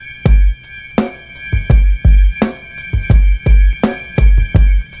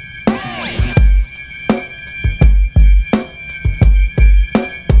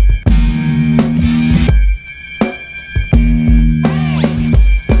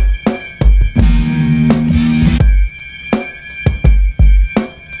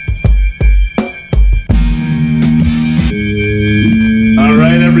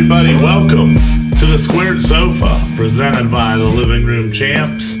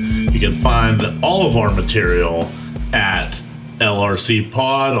You can find all of our material at LRC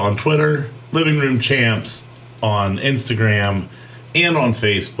Pod on Twitter, Living Room Champs on Instagram, and on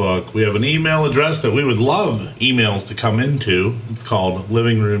Facebook. We have an email address that we would love emails to come into. It's called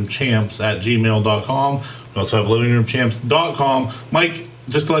livingroomchamps@gmail.com. We also have livingroomchamps.com. Mike,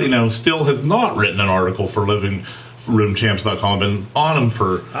 just to let you know, still has not written an article for livingroomchamps.com. Been on them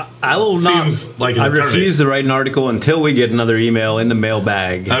for I will seems not. like an I eternity. refuse to write an article until we get another email in the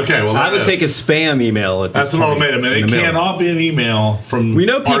mailbag. Okay, well, I would take a spam email at this That's an point. ultimatum, and it cannot be an email from We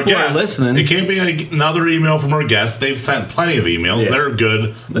know people our guests. are listening. It can't be another email from our guests. They've sent plenty of emails. Yeah. They're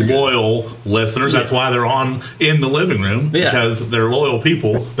good, loyal listeners. That's why they're on in the living room, because they're loyal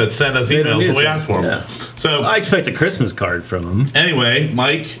people that send us emails when we ask for them. Yeah. So I expect a Christmas card from them. anyway,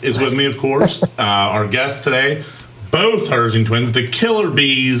 Mike is with me, of course. Our guest today, both Herzing twins, the killer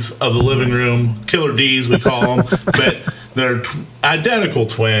bees of the living room, killer D's we call them, but they're identical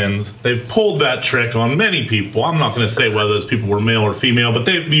twins. They've pulled that trick on many people. I'm not going to say whether those people were male or female, but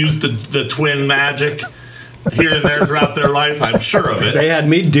they've used the twin magic here and there throughout their life. I'm sure of it. They had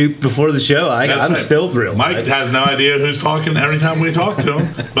me duped before the show. I'm right. still real. Mike has no idea who's talking every time we talk to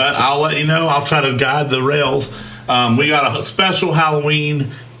him, but I'll let you know. I'll try to guide the rails. We got a special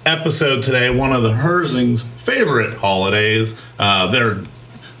Halloween episode today, one of the Herzing's favorite holidays. They're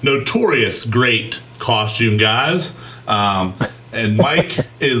notorious great costume guys. And Mike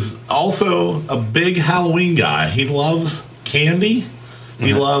is also a big Halloween guy. He loves candy.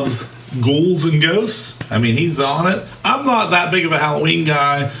 He loves ghouls and ghosts. I mean, he's on it. I'm not that big of a Halloween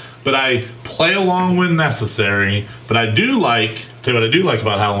guy, but I play along when necessary. But I do like, tell you what I do like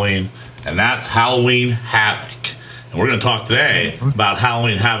about Halloween, and that's Halloween Havoc. And we're going to talk today about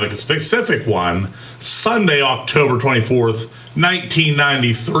Halloween Havoc, a specific one, Sunday, October 24th,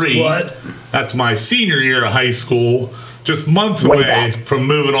 1993. What? That's my senior year of high school, just months away from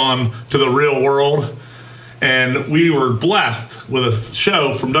moving on to the real world. And we were blessed with a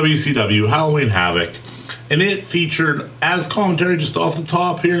show from WCW, Halloween Havoc. And it featured, as commentary just off the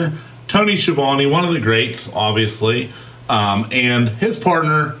top here, Tony Schiavone, one of the greats, obviously, and his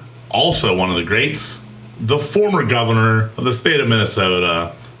partner, also one of the greats, the former governor of the state of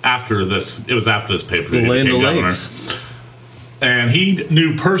Minnesota. After this pay-per-view, he became governor. And he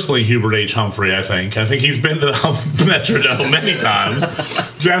knew personally Hubert H. Humphrey, I think. I think he's been to the Metrodome many times.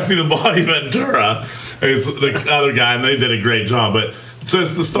 Jesse the Body Ventura is the other guy, and they did a great job. But so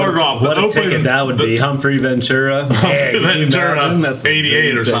to start off, what a ticket that would be. Humphrey Ventura. Ventura,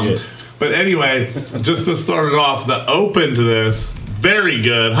 88 or something. But anyway, just to start it off, the open to this, very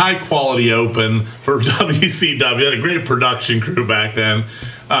good, high quality open for WCW. Had a great production crew back then.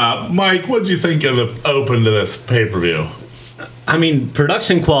 Mike, what did you think of the open to this pay-per-view? I mean,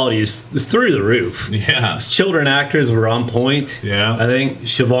 production quality is through the roof. Yeah. Children actors were on point. Yeah. I think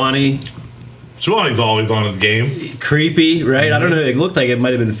Schiavone's always on his game. Creepy, right? Mm-hmm. I don't know. It looked like it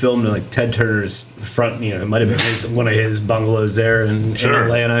might have been filmed in like Ted Turner's front. It might have been one of his bungalows there in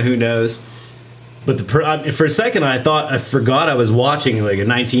Atlanta. Who knows? But for a second, I forgot I was watching like a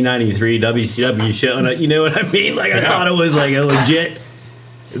 1993 WCW show, and you know what I mean? Like I thought it was like a legit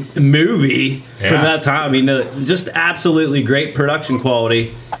movie from that time. I mean, just absolutely great production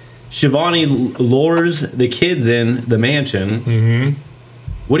quality. Schiavone lures the kids in the mansion. Mm-hmm.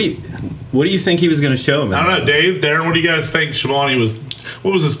 What do you think he was going to show them? I don't know, Dave, Darren. What do you guys think Schiavone was?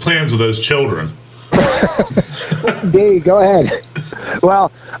 What was his plans with those children? Dave, go ahead.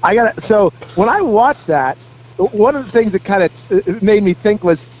 Well, so when I watched that, one of the things that kind of made me think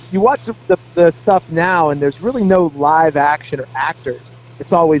was you watch the stuff now, and there's really no live action or actors.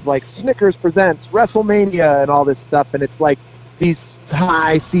 It's always like Snickers presents WrestleMania and all this stuff, and it's like these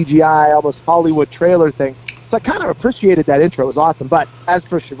high CGI, almost Hollywood trailer thing. So I kind of appreciated that intro. It was awesome. But as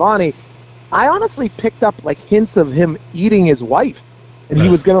for Schiavone, I honestly picked up like hints of him eating his wife. And he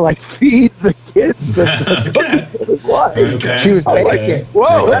was going to like feed the kids the cookies to his wife. Okay. She was baking.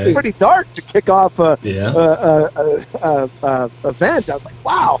 Whoa, that's pretty dark to kick off a event. I was like,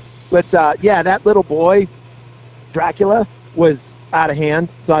 wow. But that little boy, Dracula, was out of hand.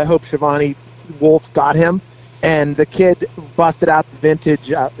 So I hope Schiavone Wolf got him. And the kid busted out the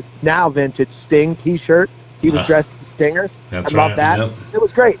vintage Sting T-shirt. He was dressed as Stinger. I love that. Yep. It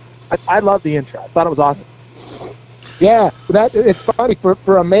was great. I love the intro. I thought it was awesome. Yeah, it's funny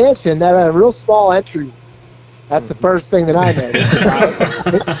for a mansion that had a real small entry. That's the first thing that I noticed.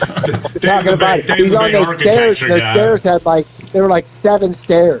 Talking about it. He's on those stairs. Those stairs had there were 7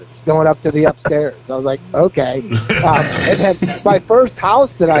 stairs going up to the upstairs. I was like, okay. And then my first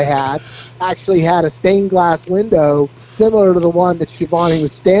house that I had actually had a stained glass window similar to the one that Schiavone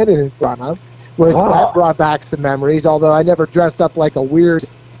was standing in front of. That brought back some memories. Although I never dressed up like a weird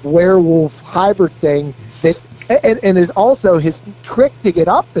werewolf hybrid thing that, and is also his trick to get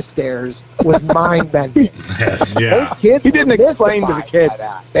up the stairs was mind bending. Yes, yeah. Those kids, he didn't explain to the kids.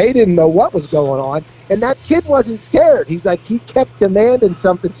 They didn't know what was going on, and that kid wasn't scared. He's like, he kept demanding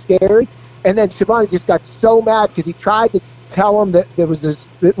something scary, and then Schiavone just got so mad because he tried to tell him that there was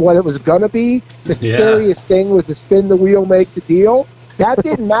what it was gonna be. The scariest thing was to spin the wheel, make the deal. That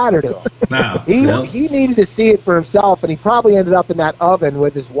didn't matter to him. No. He needed to see it for himself, and he probably ended up in that oven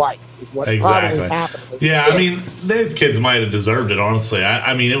with his wife. Is what Exactly. probably happened. Yeah, I mean, these kids might have deserved it. Honestly,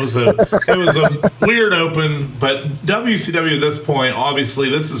 I mean, it was a weird open, but WCW at this point, obviously,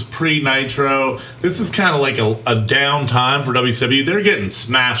 this is pre-Nitro. This is kind of like a down time for WCW. They're getting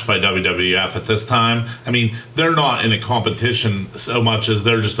smashed by WWF at this time. I mean, they're not in a competition so much as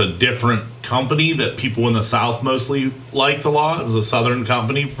they're just a different company that people in the South mostly liked a lot. It was a Southern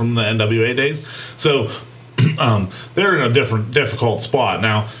company from the NWA days, so they're in a difficult spot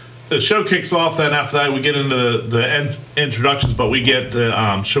now. The show kicks off. Then after that, we get into the introductions, but we get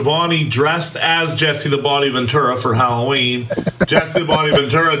the Schiavone dressed as Jesse the Body Ventura for Halloween. Jesse the Body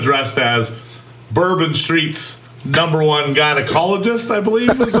Ventura dressed as Bourbon Street's #1 gynecologist, I believe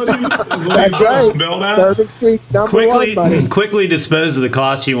is what he That's right. billed at. Bourbon Street's #1, buddy. Quickly disposed of the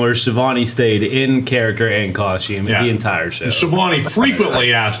costume where Schiavone stayed in character and costume the entire show. Schiavone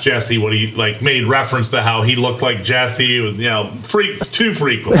frequently asked Jesse what he made reference to how he looked like Jesse, too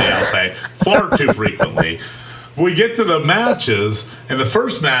frequently, I'll say. Far too frequently. We get to the matches, and the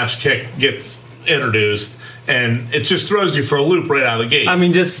first match gets introduced, and it just throws you for a loop right out of the gate. I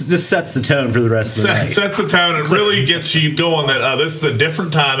mean, just sets the tone for the rest of the night. Sets the tone and really gets you going that this is a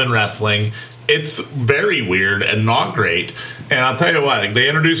different time in wrestling. It's very weird and not great. And I'll tell you what, they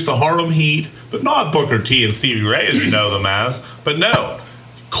introduced the Harlem Heat, but not Booker T and Stevie Ray as you know them as, but no,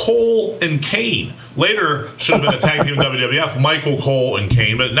 Cole and Kane. Later should have been a tag team in WWF, Michael Cole and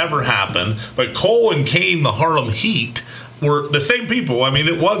Kane, but it never happened. But Cole and Kane, the Harlem Heat, were the same people. I mean,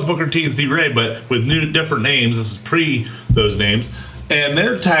 it was Booker T and Stevie Ray, but with different names. This is pre those names. And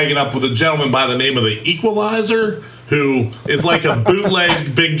they're tagging up with a gentleman by the name of the Equalizer, who is like a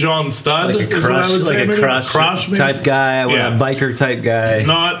bootleg Big John Studd. Like a crush type guy, a biker type guy.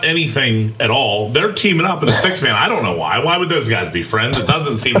 Not anything at all. They're teaming up in a 6-man. I don't know why. Why would those guys be friends? It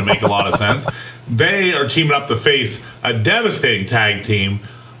doesn't seem to make a lot of sense. They are teaming up to face a devastating tag team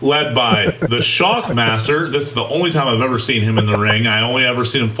led by the Shockmaster. This is the only time I've ever seen him in the ring. I only ever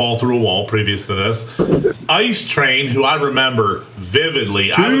seen him fall through a wall previous to this. Ice Train, who I remember vividly.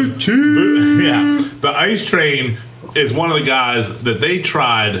 The Ice Train is one of the guys that they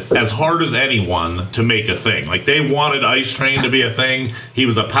tried as hard as anyone to make a thing. Like, they wanted Ice Train to be a thing. He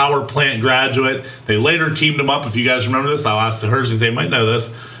was a power plant graduate. They later teamed him up. If you guys remember this, I'll ask the Hersings. They might know this.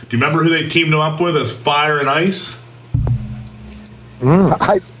 Do you remember who they teamed him up with as Fire and Ice?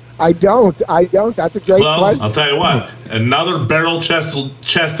 I don't. That's a great question. I'll tell you what. Another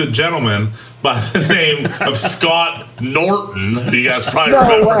barrel-chested gentleman by the name of Scott Norton, who you guys probably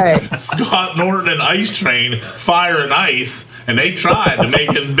remember. Way. Scott Norton and Ice Train, Fire and Ice, and they tried to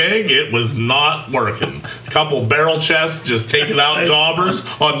make it big. It was not working. A couple barrel chests just taking out jobbers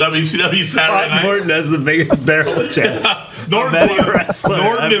on WCW Saturday night. Norton has the biggest barrel chest. Norton is one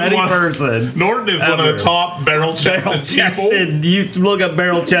of the top barrel-chested people. You look up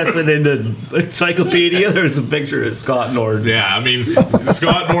barrel-chested into encyclopedia, there's a picture of Scott Norton. Yeah, I mean,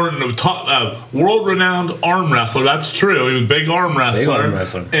 Scott Norton, world-renowned arm wrestler. That's true. He was a big arm wrestler. Big arm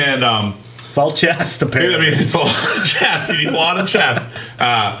wrestler. And it's all chest, apparently. I mean, it's a lot of chest. You need a lot of chest.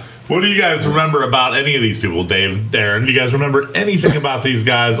 What do you guys remember about any of these people, Dave, Darren? Do you guys remember anything about these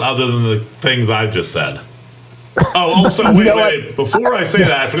guys other than the things I just said? Oh, also, wait. Before I say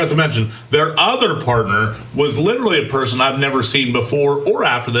that, I forgot to mention, their other partner was literally a person I've never seen before or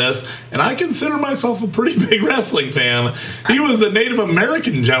after this, and I consider myself a pretty big wrestling fan. He was a Native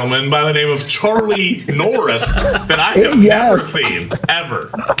American gentleman by the name of Charlie Norris that I have never seen, ever.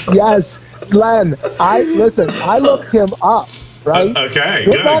 Yes, Glenn, I looked him up. Right? Okay,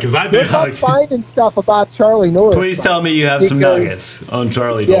 good, because I did. I'm finding stuff about Charlie Norris. Please tell me you have some nuggets on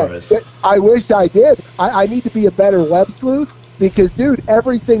Charlie Norris. I wish I did. I need to be a better web sleuth because, dude,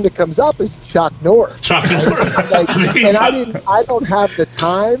 everything that comes up is Chuck Norris. Chuck Norris. And I don't have the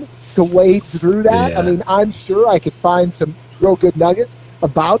time to wade through that. Yeah. I mean, I'm sure I could find some real good nuggets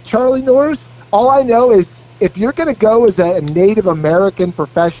about Charlie Norris. All I know is if you're going to go as a Native American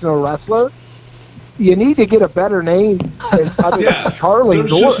professional wrestler, you need to get a better name than Charlie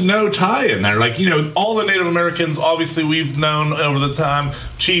There's Norris. just no tie in there. Like, all the Native Americans, obviously, we've known over the time.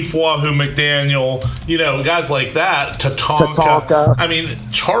 Chief Wahoo McDaniel, guys like that. Tatanka. I mean,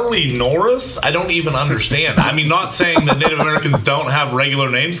 Charlie Norris, I don't even understand. I mean, not saying that Native Americans don't have regular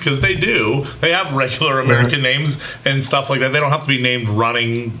names, because they do. They have regular American names and stuff like that. They don't have to be named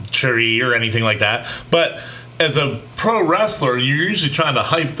Running Tree or anything like that. But as a pro wrestler, you're usually trying to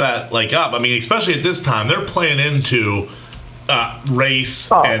hype that up. I mean, especially at this time, they're playing into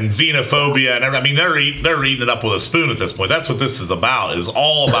race and xenophobia and everything. I mean, they're eating it up with a spoon at this point. That's what this is about. Is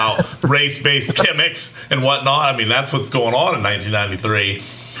all about race-based gimmicks and whatnot. I mean, that's what's going on in 1993.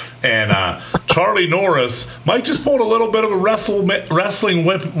 And Charlie Norris, Mike just pulled a little bit of a wrestling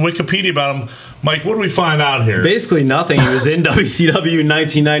Wikipedia about him. Mike, what do we find out here? Basically nothing. He was in WCW in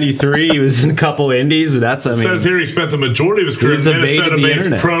 1993. He was in a couple indies, but that's, It says here he spent the majority of his career in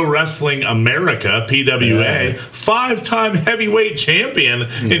Minnesota-based Pro Wrestling America, PWA, 5-time heavyweight champion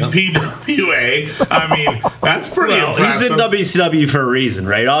in PWA. I mean, that's pretty impressive. He's in WCW for a reason,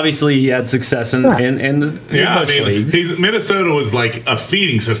 right? Obviously, he had success in the leagues. Minnesota was like a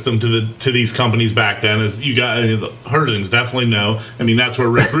feeding system to these companies back then, as you got the Herdings definitely know. I mean, that's where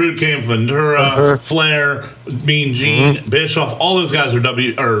Rick Rude came from, Ventura, Flair, Mean Gene, Bischoff. All those guys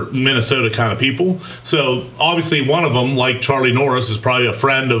are Minnesota kind of people. So obviously, one of them, like Charlie Norris, is probably a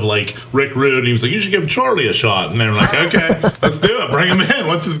friend of like Rick Rude. And he was like, "You should give Charlie a shot." And they were like, "Okay, let's do it. Bring him in.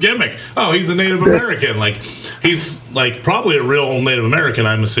 What's his gimmick? Oh, he's a Native American. Like he's like probably a real Native American,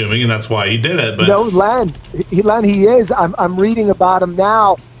 I'm assuming, and that's why he did it." But Len, he is. I'm reading about him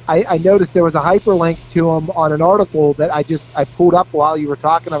now. I noticed there was a hyperlink to him on an article that I pulled up while you were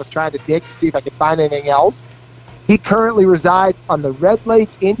talking. I was trying to dig to see if I could find anything else. He currently resides on the Red Lake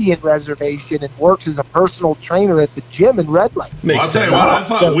Indian Reservation and works as a personal trainer at the gym in Red Lake. I'll tell you what, I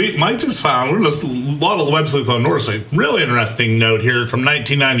thought Mike just found, we're just a lot of the websites on North Side. Really interesting note here from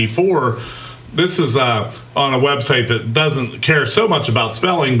 1994. This is on a website that doesn't care so much about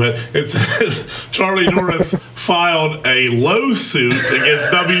spelling, but it says Charlie Norris filed a lawsuit against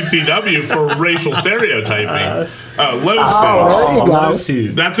WCW for racial stereotyping.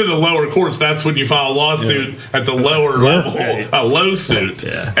 Lawsuit. That's in the lower courts. That's when you file a lawsuit at the lower level. A lawsuit.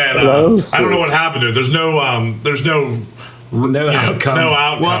 And I don't know what happened to it. There's no outcome. No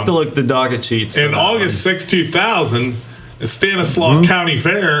outcome. We'll have to look at the docket sheets. In August 6, 2000, at Stanislaus County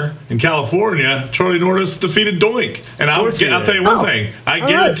Fair in California, Charlie Norris defeated Doink. And I'll tell you one thing. I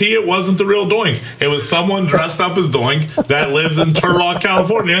guarantee it wasn't the real Doink. It was someone dressed up as Doink that lives in Turlock,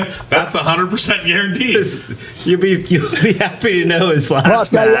 California. That's 100% guaranteed. You'll be happy to know his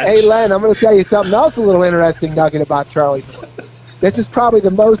last match. Hey, Len, I'm going to tell you something else a little interesting nugget about Charlie Norris. This is probably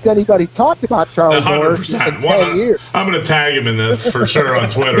the most anybody's talked about Charlie Norris in 10 years. I'm going to tag him in this for sure on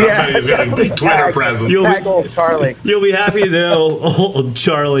Twitter. I bet he's got a big Twitter presence. Tag old Charlie. You'll be happy to know old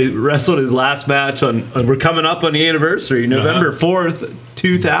Charlie wrestled his last match we're coming up on the anniversary, November 4th,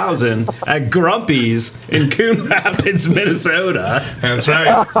 2000, at Grumpy's in Coon Rapids, Minnesota. That's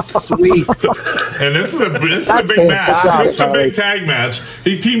right. Sweet. And this is a big match. This is a big tag match.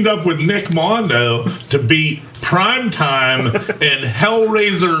 He teamed up with Nick Mondo to beat Primetime and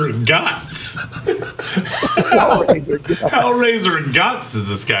Hellraiser Guts. Hellraiser Guts is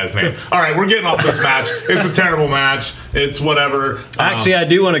this guy's name. All right, we're getting off this match. It's a terrible match. It's whatever. Actually, I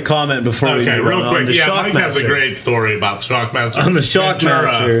do want to comment before we go real quick. Yeah, Mike has a great story about Shockmaster. On the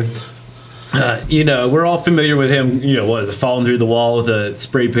Shockmaster. We're all familiar with him. What is it? Falling through the wall with a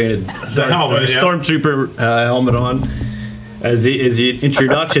spray painted stormtrooper helmet on. As the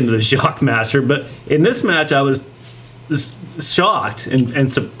introduction to the Shockmaster. But in this match, I was shocked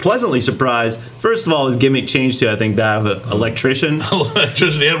and pleasantly surprised. First of all, his gimmick changed to, I think, that of an electrician.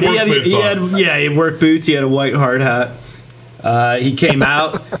 Electrician. He had work boots on. He had work boots. He had a white hard hat. He came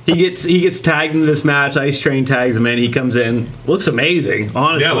out. He gets tagged into this match. Ice Train tags him in. He comes in. Looks amazing,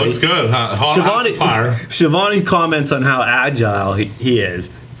 honestly. Yeah, looks good. Shivani comments on how agile he is.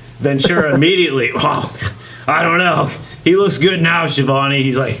 Ventura immediately, I don't know. He looks good now, Shivani.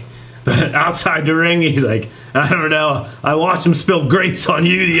 He's like, outside the ring, he's like, I don't know. I watched him spill grapes on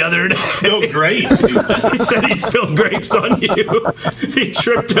you the other day. Spill grapes? He said he spilled grapes on you. He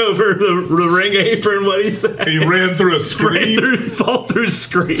tripped over the ring apron, what he said. He ran through a screen? Fall through a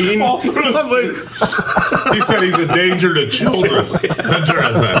screen. He said he's a danger to children.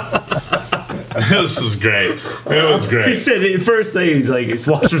 This is great. It was great. He said the first thing, he's like, he's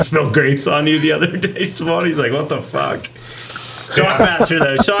watched him spill grapes on you the other day, Shivani. He's like, what the fuck? Shockmaster,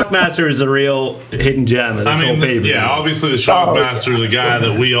 though. Shockmaster is a real hidden gem of this whole paper. Yeah, obviously the Shockmaster is a guy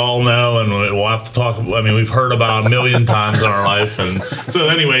that we all know and we'll have to talk about. I mean, we've heard about a million times in our life. And so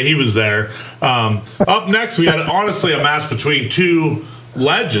anyway, he was there. Up next, we had honestly a match between two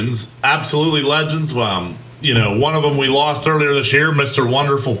legends, absolutely legends. You know, one of them we lost earlier this year, Mr.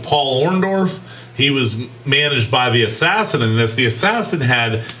 Wonderful Paul Orndorff. He was managed by the Assassin in this. The Assassin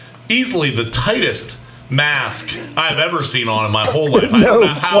had easily the tightest mask I've ever seen on in my whole life. I don't know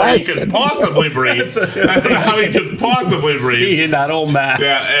how he could possibly breathe. I don't know how he could possibly breathe. Seeing that old mask.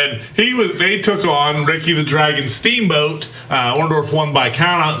 Yeah, and they took on Ricky the Dragon Steamboat. Orndorff won by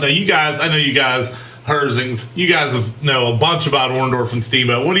countout. Now you guys, I know you guys, Herzings, you guys know a bunch about Orndorff and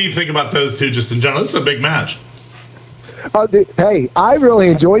Steamboat. What do you think about those two just in general? This is a big match. Hey, I really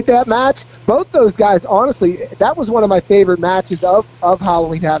enjoyed that match. Both those guys, honestly, that was one of my favorite matches of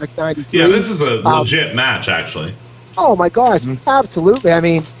Halloween Havoc 93. Yeah, this is a legit match, actually. Oh, my gosh, absolutely. I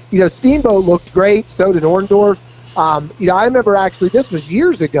mean, you know, Steamboat looked great, so did Orndorff. You know, I remember actually, this was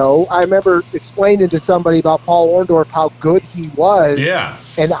years ago, I remember explaining to somebody about Paul Orndorff how good he was. Yeah.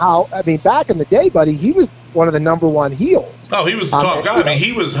 And how, I mean, back in the day, buddy, he was one of the number one heels. Oh, he was the top guy. I mean,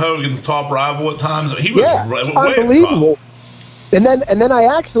 he was Hogan's top rival at times. He was way unbelievable. And then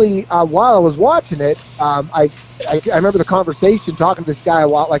I actually, while I was watching it, I remember the conversation talking to this guy a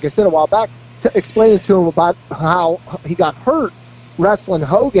while back, explaining to him about how he got hurt wrestling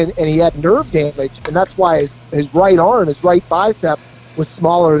Hogan and he had nerve damage, and that's why his right arm, his right bicep, was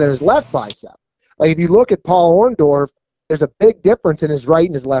smaller than his left bicep. Like if you look at Paul Orndorff, there's a big difference in his right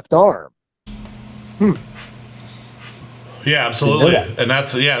and his left arm. Yeah, absolutely, and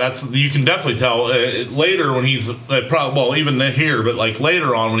that's you can definitely tell later when he's even here, but like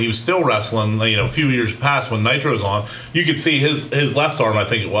later on when he was still wrestling, you know, a few years past when Nitro's on, you could see his left arm, I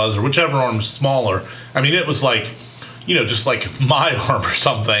think it was, or whichever arm's smaller. I mean, it was like, you know, just like my arm or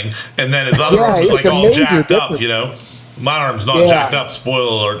something, and then his other arm was like all jacked up, you know. My arm's not jacked up.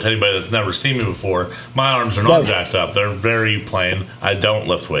 Spoiler alert to anybody that's never seen me before. My arms are not jacked up. They're very plain. I don't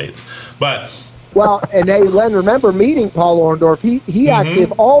lift weights, but. Well, and hey, Len, remember meeting Paul Orndorff? He actually,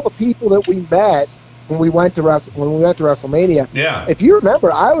 of all the people that we met when we went to WrestleMania, if you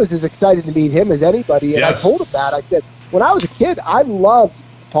remember, I was as excited to meet him as anybody, and I told him that. I said, when I was a kid, I loved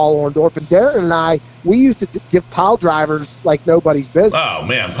Paul Orndorff, and Darren and I, we used to give pile drivers like nobody's business. Oh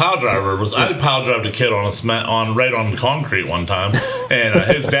man, pile driver I pile drived a kid on concrete one time, and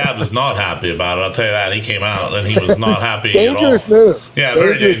his dad was not happy about it. I'll tell you that. He came out and he was not happy at all. Dangerous move. Yeah,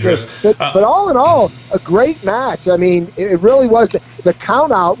 very dangerous. But all in all, a great match. I mean, it really was. The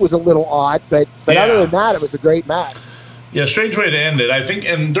count out was a little odd, but other than that, it was a great match. Yeah, strange way to end it. I think,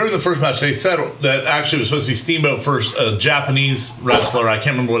 and during the first match, they said that actually it was supposed to be Steamboat first, a Japanese wrestler. I can't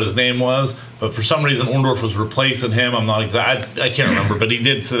remember what his name was, but for some reason Orndorff was replacing him. I'm not exact. I can't remember, but he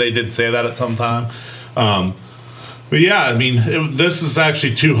did. So they did say that at some time. But yeah, I mean, this is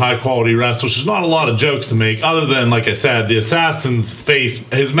actually two high quality wrestlers. There's not a lot of jokes to make, other than, like I said, the Assassin's face,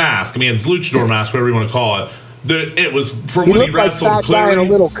 his mask. I mean, his luchador mask, whatever you want to call it. It was from when he wrestled. Clearly, in a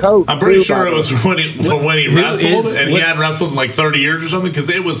little coat. I'm pretty sure it was from when he wrestled, and he hadn't wrestled in like 30 years or something, because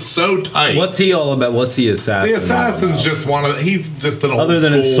it was so tight. What's he all about? What's the assassin? The assassin's just one of. He's just an old other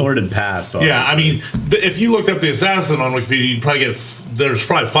than school, his sordid past. Obviously. Yeah, I mean, if you looked up the assassin on Wikipedia, you'd probably get. There's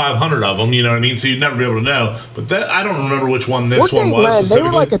probably 500 of them, you know what I mean? So you'd never be able to know. But I don't remember which one this one was specifically. They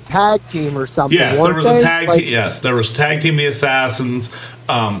were like a tag team or something. Yes, there was a tag team. Yes, there was tag team the Assassins.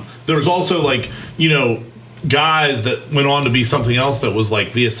 There was also like, you know, guys that went on to be something else that was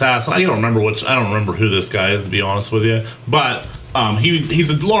like the Assassin. I don't remember who this guy is, to be honest with you. But he's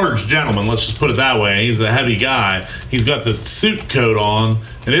a large gentleman, let's just put it that way. He's a heavy guy. He's got this suit coat on,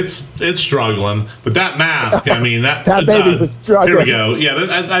 and it's struggling. But that mask, I mean, that baby was struggling. Here we go.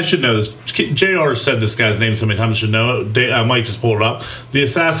 Yeah, I should know this. JR said this guy's name so many times I should know it. I might just pull it up. The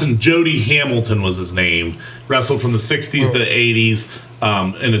Assassin, Jody Hamilton was his name. Wrestled from the 60s to the 80s.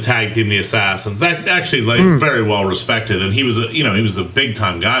 In a tag team, the Assassins. That actually very well respected, and he was a big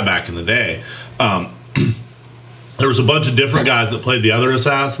time guy back in the day. There was a bunch of different guys that played the other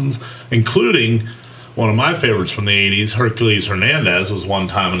Assassins, including one of my favorites from the 80s, Hercules Hernandez was one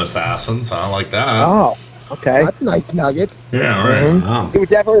time an assassin, so I like that. Oh, okay. That's a nice nugget. Yeah, right. Mm-hmm. Wow. He was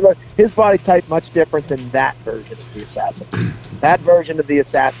definitely his body type much different than that version of the assassin. That version of the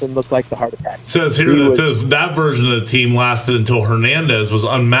assassin looked like the heart attack. It says here that version of the team lasted until Hernandez was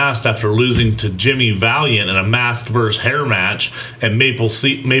unmasked after losing to Jimmy Valiant in a mask versus hair match at Maple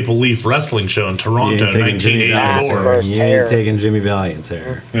Leaf Wrestling Show in Toronto in 1984. You ain't taking Jimmy Valiant's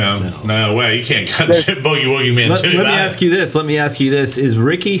hair. Yeah, no way. You can't cut Boogie Woogie Man. Let me ask you this. Is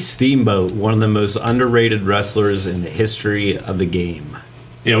Ricky Steamboat one of the most underrated underrated wrestlers in the history of the game.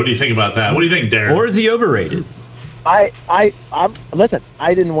 Yeah, what do you think about that? What do you think, Darren? Or is he overrated? Listen,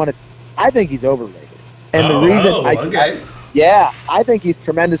 I didn't want to. I think he's overrated, and the reason I think he's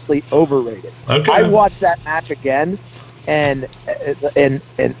tremendously overrated. Okay. I watched that match again, and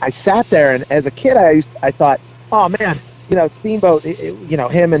I sat there, and as a kid, I thought, oh man, Steamboat,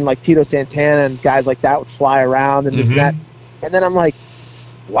 him and like Tito Santana and guys like that would fly around and this and that, and then I'm like,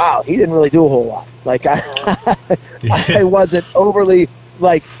 wow, he didn't really do a whole lot. Like I wasn't overly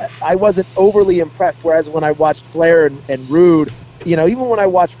impressed. Whereas when I watched Flair and Rude, even when I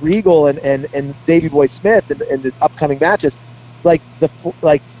watched Regal and Davey Boy Smith in the upcoming matches,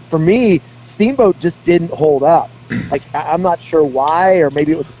 for me, Steamboat just didn't hold up. Like I'm not sure why, or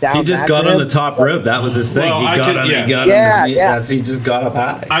maybe it was down. He just got on the top rope. That was his thing. Well, he just got up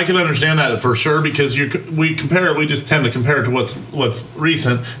high. I can understand that for sure because we just tend to compare it to what's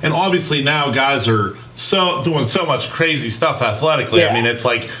recent, and obviously now guys are doing so much crazy stuff athletically. Yeah. I mean, it's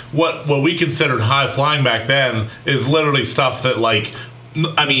like what we considered high flying back then is literally stuff that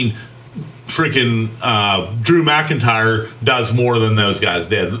freaking Drew McIntyre does more than those guys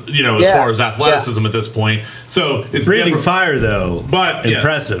did, as far as athleticism at this point. So it's breathing fire, though. But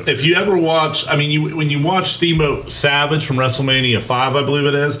impressive. If you ever watch, when you watch Steamboat Savage from WrestleMania 5, I believe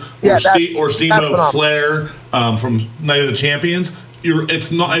it is, or Steamboat Flair from Night of the Champions,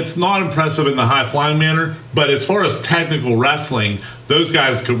 it's not impressive in the high flying manner, but as far as technical wrestling, those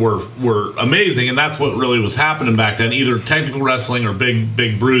guys were amazing, and that's what really was happening back then. Either technical wrestling or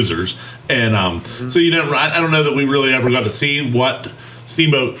big bruisers, and so I don't know that we really ever got to see what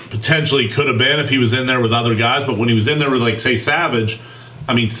Steamboat potentially could have been if he was in there with other guys. But when he was in there with say Savage,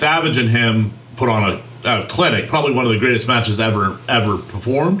 Savage and him put on a clinic, probably one of the greatest matches ever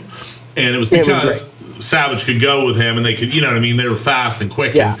performed, and it was because Savage could go with him, and they could, they were fast and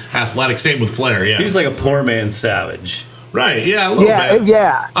quick and athletic. Same with Flair, He was like a poor man's Savage. Right, a little bit.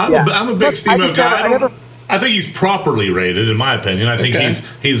 Yeah. I'm a big Steamboat guy. I think he's properly rated, in my opinion. I think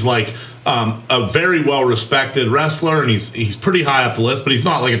he's like a very well-respected wrestler, and he's pretty high up the list, but he's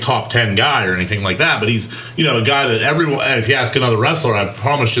not like a top 10 guy or anything like that. But he's, a guy that everyone, if you ask another wrestler, I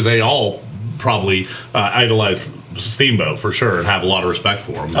promise you they all probably idolize Steamboat for sure and have a lot of respect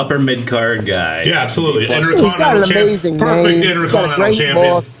for him. Upper mid-card guy. Yeah, absolutely. Intercontinental champion. Perfect Intercontinental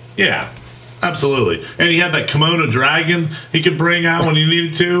champion. Yeah. Absolutely. And he had that kimono dragon he could bring out when he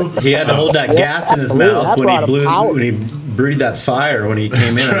needed to. He had to hold that gas in his mouth when he breathed that fire when he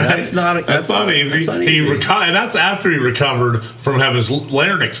came in. Right. That's not easy. And that's after he recovered from having his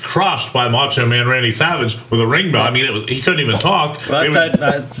larynx crushed by Macho Man Randy Savage with a ring bell. He couldn't even talk. Well,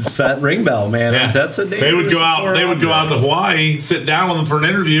 that ring bell, man. Yeah. That's a They would go out to Hawaii, sit down with him for an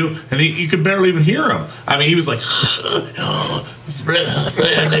interview, and you could barely even hear him. He was like,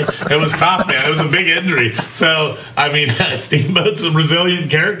 it was tough, man. It was a big injury. So, Steamboat's a resilient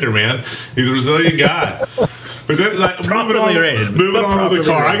character, man. He's a resilient guy. But then, moving on with the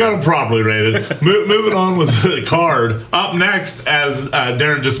card. I got him properly rated. Moving on with the card. Up next, as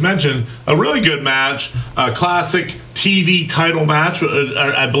Darren just mentioned, a really good match, a classic TV title match,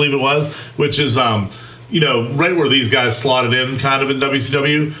 I believe it was, which is, right where these guys slotted in kind of in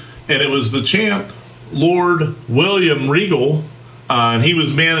WCW. And it was the champ, Lord William Regal, and he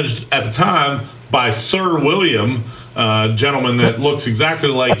was managed at the time by Sir William, a gentleman that looks exactly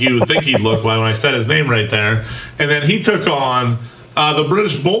like you would think he'd look like when I said his name right there. And then he took on the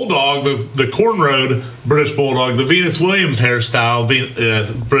British Bulldog, the cornrowed British Bulldog, the Venus Williams hairstyle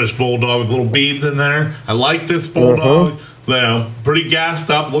British Bulldog with little beads in there. I like this Bulldog. Pretty gassed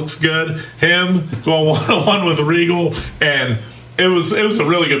up, looks good. Him going one-on-one with Regal, and it was a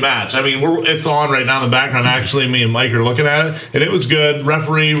really good match. It's on right now in the background. Actually, me and Mike are looking at it, and it was good.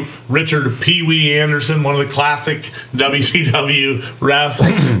 Referee Richard Pee Wee Anderson, one of the classic WCW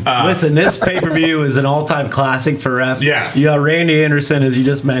refs. Listen, this pay-per-view is an all-time classic for refs. Yes. You got Randy Anderson, as you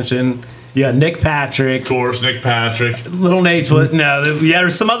just mentioned. You got Nick Patrick. Of course, Nick Patrick. Little Nate's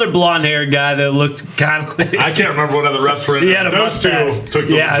there's some other blonde-haired guy that looked kind of like... I can't remember what other refs were in there. Those two took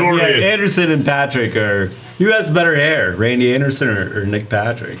the majority. Anderson and Patrick are... Who has better hair, Randy Anderson or Nick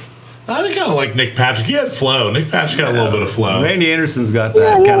Patrick? I think I like Nick Patrick. He had flow. Nick Patrick got a little bit of flow. Randy Anderson's got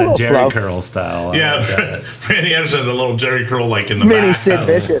that kind of Jerry Curl style. Randy Anderson has a little Jerry Curl like in the mini back. Sid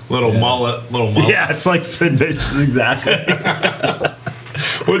Vicious. Little mullet. Yeah, it's like Sid Vicious, exactly.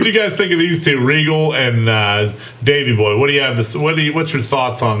 What do you guys think of these two, Regal and Davey Boy? What do you have? What's your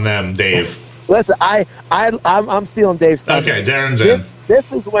thoughts on them, Dave? Listen, I'm stealing Dave's stuff. Okay, Darren's in.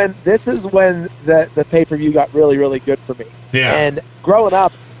 This is when the pay-per-view got really, really good for me. Yeah. And growing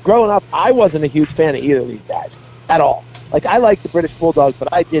up, I wasn't a huge fan of either of these guys at all. Like, I liked the British Bulldog, but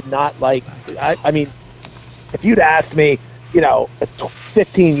I did not like. if you'd asked me,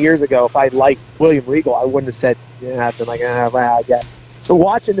 15 years ago if I liked William Regal, I wouldn't have said, I've been like, I guess. So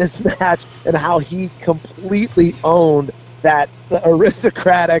watching this match and how he completely owned that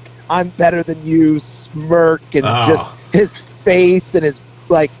aristocratic, I'm better than you smirk, and just his face and his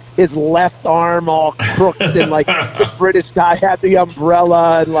left arm all crooked, and like the British guy had the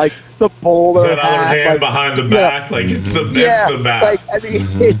umbrella and like the bowler that other hand behind the back, like it's the back. Like, I mean,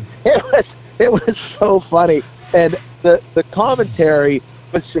 it was so funny, and the commentary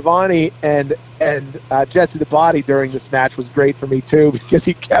with Shivani and Jesse the Body during this match was great for me too, because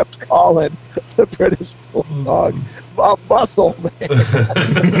he kept calling the British Bulldog muscle man.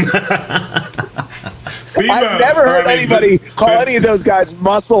 I've never heard anybody call any of those guys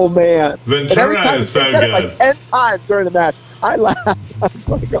muscle man. Ventura is so good. Like 10 times during the match, I laughed. I was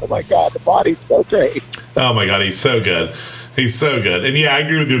like, oh my God, the Body's so great. Oh my God, he's so good. He's so good. And yeah, I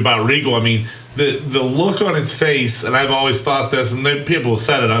agree with you about Regal. I mean, the look on his face, and I've always thought this, and people have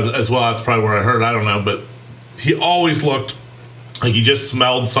said it as well, that's probably where I heard, I don't know, but he always looked like he just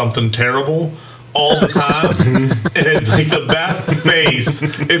smelled something terrible all the time. And it's like the best face.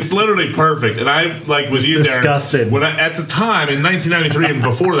 It's literally perfect. And I, like with you, disgusted. Darren, when at the time, in 1993 and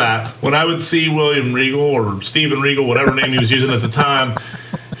before that, when I would see William Regal or Steven Regal, whatever name he was using at the time,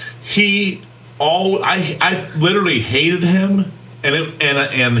 I literally hated him.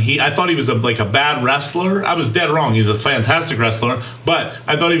 I thought he was a bad wrestler. I was dead wrong. He's a fantastic wrestler, but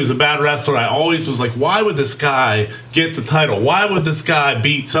I thought he was a bad wrestler. I always was like, why would this guy get the title? Why would this guy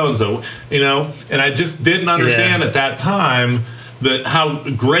beat so-and-so? And I just didn't understand at that time that how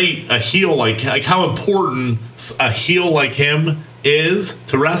great a heel, like how important a heel like him is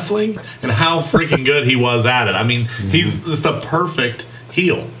to wrestling, and how freaking good he was at it. I mean, he's just a perfect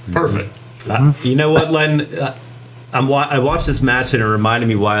heel. Perfect. You know what, Len? I watched this match and it reminded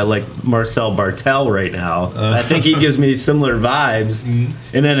me why I like Marcel Bartel right now. I think he gives me similar vibes.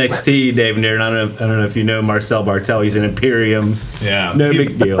 In NXT, Dave and Aaron, I don't know if you know Marcel Bartel. He's an Imperium. Yeah. No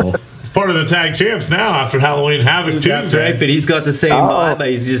big deal. He's part of the tag champs now after Halloween Havoc Tuesday. That's right, but he's got the same vibe.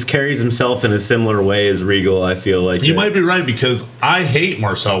 He just carries himself in a similar way as Regal, I feel like. You might be right, because I hate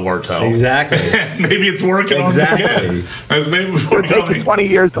Marcel Bartel. Exactly. Maybe it's working on me again. It'll take you 20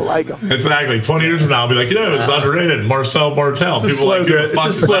 years to like him. Exactly. 20 years from now, I'll be like, it's underrated. Marcel Bartel. It's a slow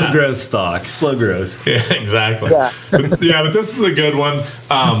growth stock. Slow growth. Yeah, exactly. Yeah. But this is a good one.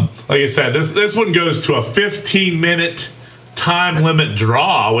 Like I said, this one goes to a 15-minute time limit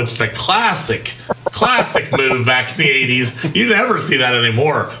draw, which is a classic move back in the 80s. You never see that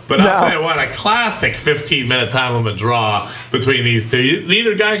anymore. But I'll tell you what, a classic 15-minute time limit draw between these two.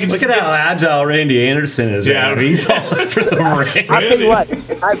 Neither guy can look at how agile Randy Anderson is. Yeah, he's all for the ring. I'll tell you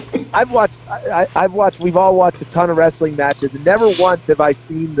what, we've all watched a ton of wrestling matches, and never once have I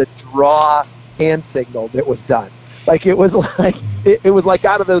seen the draw hand signal that was done. Like it was like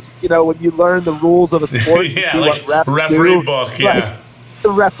out of those, when you learn the rules of a sport. Yeah, like referee book. Yeah, like the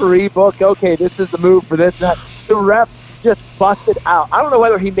referee book. Okay, this is the move for this. That the ref just busted out. I don't know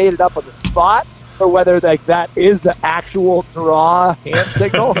whether he made it up on the spot or whether that is the actual draw hand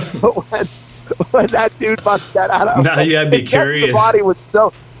signal. But when that dude busted that out, now you gotta be curious. The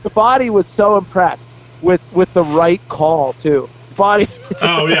body was so impressed with the right call too. Body.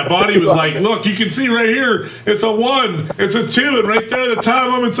 Oh yeah, Body was like, look, you can see right here, it's a 1, it's a 2, and right there the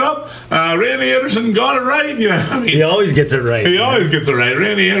time limit's up. Randy Anderson got it right. He always gets it right. He always gets it right.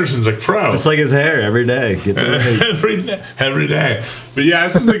 Randy Anderson's a pro. Just like his hair, every day gets it right. every day. But yeah,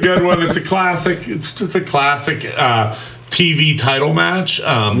 this is a good one. It's a classic. It's just a classic TV title match.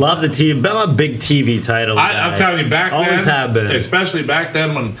 Love the TV. I'm a big TV title guy. I'm telling you, back then, always have been. Especially back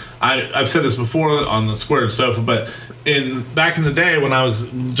then when I've said this before on the Squared Sofa, but back in the day when I was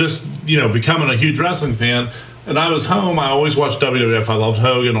just becoming a huge wrestling fan, and I was home, I always watched WWF. I loved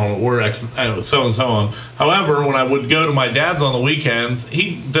Hogan or so and so on. However, when I would go to my dad's on the weekends,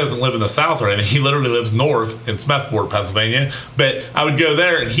 he doesn't live in the South or anything. He literally lives north in Smethport, Pennsylvania. But I would go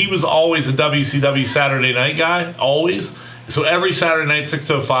there, and he was always a WCW Saturday night guy, always. So every Saturday night,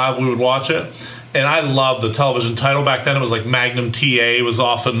 6:05, we would watch it. And I loved the television title. Back then, it was like Magnum TA was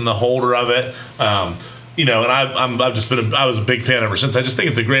often the holder of it. And I was a big fan ever since. I just think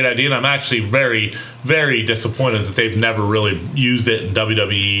it's a great idea, and I'm actually very, very disappointed that they've never really used it in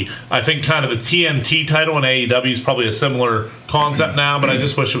WWE. I think kind of the TNT title in AEW is probably a similar concept now, but I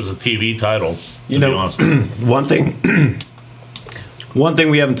just wish it was a TV title. To be honest. one thing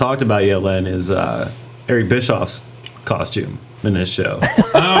we haven't talked about yet, Len, is Eric Bischoff's costume in this show.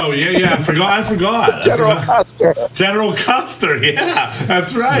 Oh yeah, I forgot. General Custer, yeah,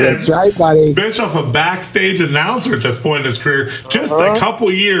 that's right. That's right, buddy. Bischoff, a backstage announcer at this point in his career, just a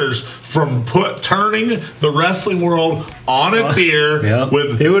couple years from turning the wrestling world on its ear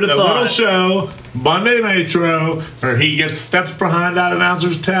with a little show, Monday Nitro, where he steps behind that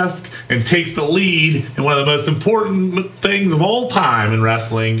announcer's desk and takes the lead in one of the most important things of all time in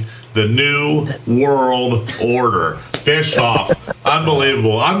wrestling, the New World Order. Bischoff,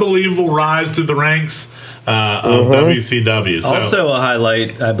 unbelievable rise through the ranks of WCW. So. Also a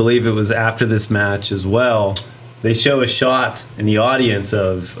highlight, I believe it was after this match as well. They show a shot in the audience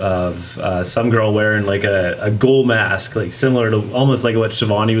of some girl wearing like a ghoul mask, like similar to almost like what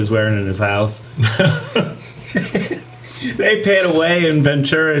Shivani was wearing in his house. They pan away, and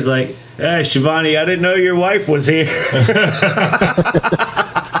Ventura is like, "Hey, Shivani, I didn't know your wife was here."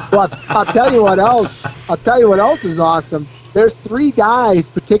 Well, I'll tell you what else. I'll tell you what else is awesome. There's 3 guys,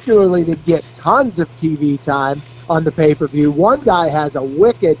 particularly, that get tons of TV time on the pay-per-view. One guy has a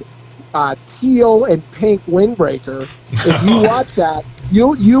wicked teal and pink windbreaker. If you watch that,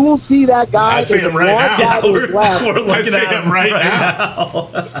 you will see that guy. I see him right now. We're looking at him right now.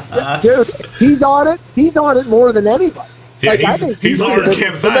 Dude, he's on it. He's on it more than anybody. Yeah, he's hard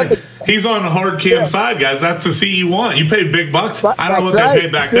cam side. He's on the hard cam side, guys. That's the seat you want. You paid big bucks. I don't know what they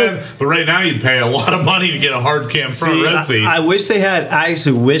paid back then, but right now you'd pay a lot of money to get a hard cam front row seat. I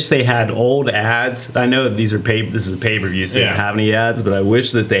actually wish they had old ads. I know this is a pay-per-view, so they don't have any ads, but I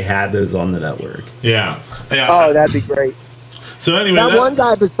wish that they had those on the network. Yeah. Oh, that'd be great. So anyway, that one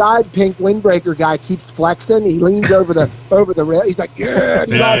guy beside Pink Windbreaker guy keeps flexing. He leans over the rail. He's like, yeah.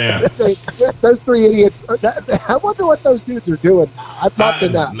 Those 3 idiots. I wonder what those dudes are doing. I'd love to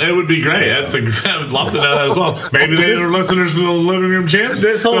know. It would be great. I would love to know that as well. Maybe they are listeners to the Living Room Champs.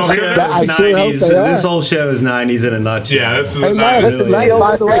 This whole show is 90s. This whole show is 90s in a nutshell. Yeah, this is 90s.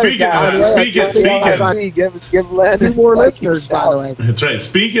 By the way, Speaking. Give Len more listeners, by the way. That's right.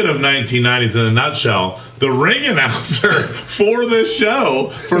 Speaking of 1990s in a nutshell, the ring announcer for this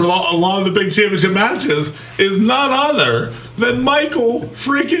show, for a lot of the big championship matches, is none other than Michael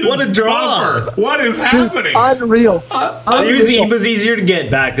freaking What a draw. Buffer. What is happening? Unreal. He was easier to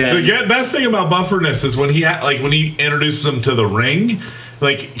get back then. The best thing about Bufferness is when he introduces them to the ring,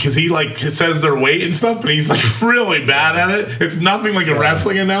 because he says their weight and stuff, but he's really bad at it. It's nothing like a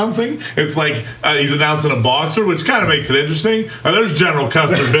wrestling announcing. It's like he's announcing a boxer, which kind of makes it interesting. There's General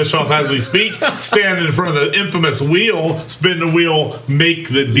Custer Bischoff as we speak, standing in front of the infamous wheel, spin the wheel, make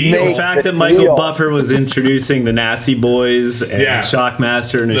the deal. The fact that Michael Buffer was introducing the Nasty Boys and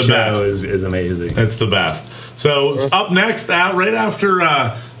Shockmaster in the show is amazing. It's the best. So up next, right after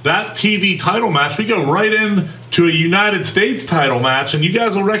that TV title match, we go right in to a United States title match, and you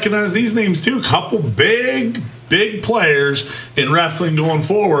guys will recognize these names too. A couple big players in wrestling going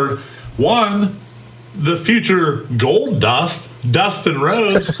forward. One, the future Gold Dust, Dustin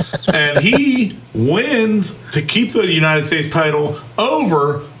Rhodes, and he wins to keep the United States title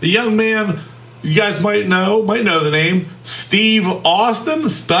over the young man you guys might know the name, Steve Austin,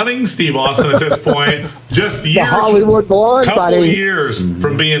 stunning Steve Austin at this point. Just years, the Hollywood blonde, couple years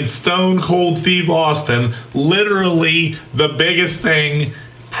from being Stone Cold Steve Austin, literally the biggest thing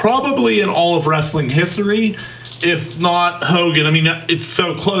probably in all of wrestling history, if not Hogan. I mean, it's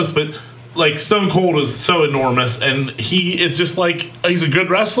so close, but Stone Cold is so enormous, and he is just he's a good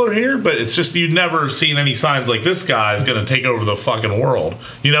wrestler here, but it's just you've never seen any signs like this guy is going to take over the fucking world.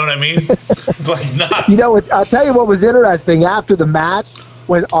 You know what I mean? It's nuts. I'll tell you what was interesting after the match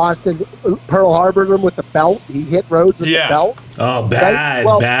when Austin Pearl Harbored him with the belt. He hit Rhodes with the belt. Oh, bad.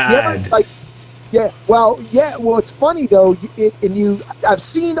 Well, it's funny though, I've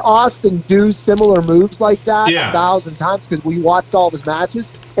seen Austin do similar moves like that 1,000 times because we watched all of his matches.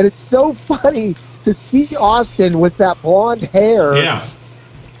 And it's so funny to see Austin with that blonde hair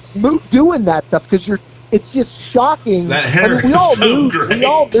doing that stuff because it's just shocking. That hair is so great. We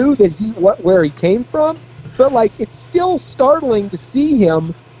all knew that where he came from, but it's still startling to see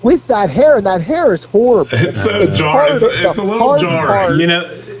him with that hair, and that hair is horrible. It's so jarring. It's a little jarring.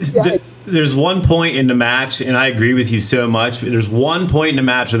 There's one point in the match, and I agree with you so much, but there's one point in the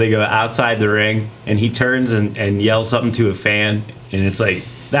match where they go outside the ring, and he turns and yells something to a fan, and it's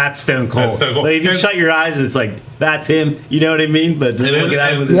that's Stone Cold. If you shut your eyes, it's that's him. You know what I mean? But just looking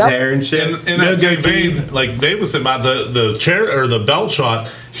at him with his hair and shit. In that same vein, Dave was saying about the chair or the belt shot,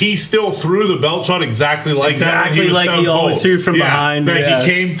 he still threw the belt shot exactly like that. He always threw from behind. He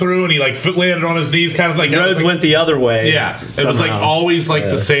came through and he landed on his knees, kind of Rhodes went the other way. Yeah, somehow. It was always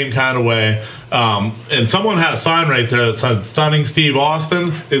the same kind of way. And someone had a sign right there that said "Stunning Steve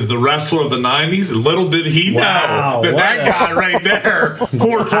Austin is the wrestler of the '90s." And little did he know that guy right there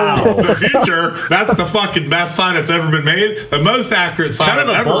foretold the future. That's the fucking best sign that's ever been made. The most accurate sign I've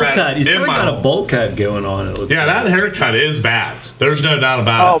ever read. He's got a bowl cut going on. That haircut is bad. There's no doubt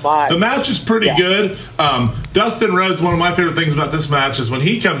about it. My. The match is pretty good. Dustin Rhodes, one of my favorite things about this match is when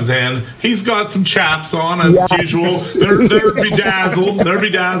he comes in, he's got some chaps on as usual. They're bedazzled. They're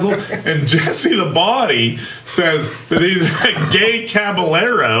bedazzled. And Jesse the Body says that he's a gay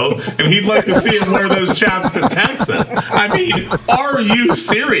caballero and he'd like to see him wear those chaps to Texas. I mean, are you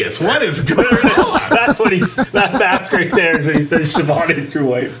serious? What is going on? That's what that mask right there is when he says Shivani through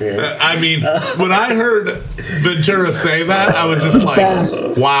white fear. I mean, when I heard Ventura say that, I was just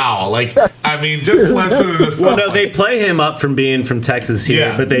like, wow. Like, I mean, just listen to this stuff. Well, no, they play him up from being from Texas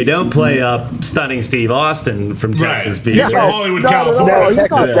here, but they don't play up Stunning Steve Austin from Texas being from Hollywood, California. No,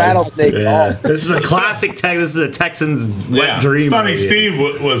 Texas Rattlesnake. This is a classic This is a Texan's wet dream. Stunning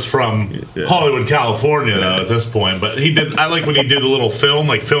Steve was from Hollywood, California, though, at this point. But he did. I like when he did the little film,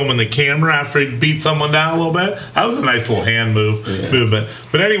 like filming the camera after he beat someone down a little bit. That was a nice little hand movement.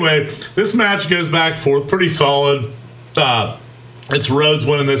 But anyway, this match goes back and forth, pretty solid. It's Rhodes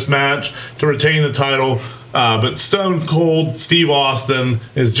winning this match to retain the title. But Stone Cold Steve Austin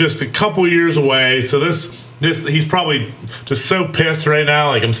is just a couple years away. So this he's probably just so pissed right now.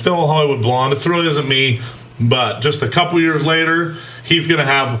 Like, I'm still a Hollywood Blonde. It really isn't me. But just a couple years later, he's going to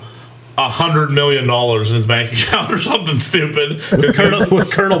have $100 million in his bank account or something stupid.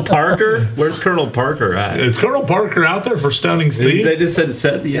 With Colonel Parker? Where's Colonel Parker at? Is Colonel Parker out there for Stunning Steve? They just said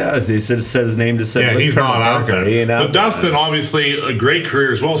his name just said. Yeah, he's Colonel not out Parker. there. But Dustin, obviously, a great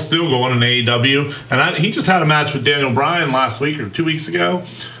career as well, still going in AEW. And he just had a match with Daniel Bryan last week or 2 weeks ago.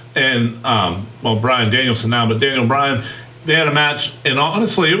 And, Bryan Danielson now, but Daniel Bryan. They had a match, and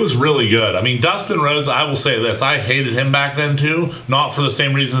honestly, it was really good. I mean, Dustin Rhodes, I will say this. I hated him back then, too. Not for the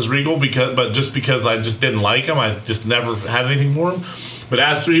same reason as Regal, but just because I just didn't like him. I just never had anything for him. But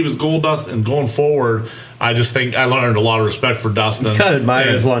after he was Goldust and going forward, I just think I learned a lot of respect for Dustin. It's kind of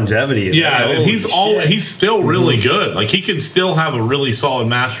admire his longevity. Yeah, and he's still really good. Like, he can still have a really solid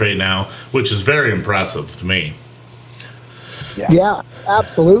match right now, which is very impressive to me. Yeah,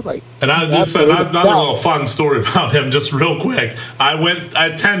 absolutely. And another little fun story about him, just real quick. I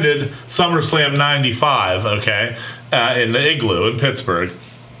attended SummerSlam '95, in the Igloo in Pittsburgh.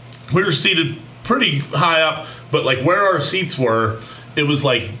 We were seated pretty high up, but like where our seats were, it was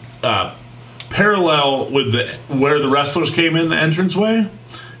like parallel with where the wrestlers came in the entranceway,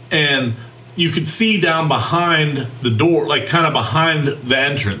 and you could see down behind the door, like kind of behind the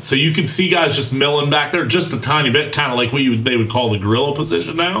entrance. So you could see guys just milling back there just a tiny bit, kind of like what they would call the gorilla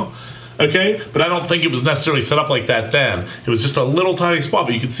position now. Okay? But I don't think it was necessarily set up like that then. It was just a little tiny spot,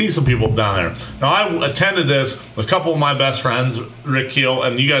 but you could see some people down there. Now, I attended this with a couple of my best friends, Rick Keel,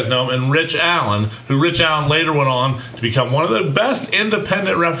 and you guys know him, and Rich Allen, who Rich Allen later went on to become one of the best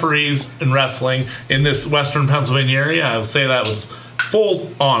independent referees in wrestling in this Western Pennsylvania area. I would say that with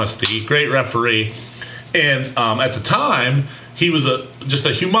full honesty, great referee. And at the time, he was just a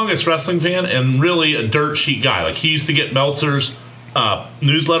humongous wrestling fan and really a dirt sheet guy. Like, he used to get Meltzer's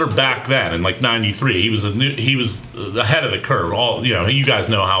newsletter back then in like '93. He was ahead of the curve. You guys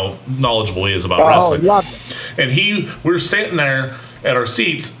know how knowledgeable he is about wrestling. And we were standing there at our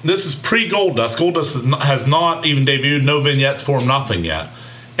seats. This is pre-Goldust. Goldust has not even debuted. No vignettes for him. Nothing yet.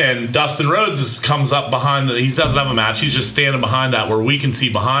 And Dustin Rhodes comes up behind he doesn't have a match. He's just standing behind that where we can see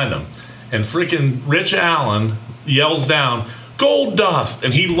behind him. And freaking Rich Allen yells down, "Goldust!"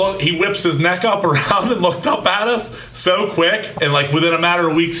 And he whips his neck up around and looked up at us so quick. And like within a matter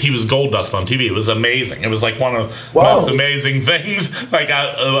of weeks, he was Goldust on TV. It was amazing. It was like one of the most amazing things. Like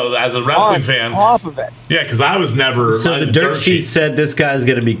as a wrestling fan, off of it. Yeah, because I was never. So the dirt sheet said this guy's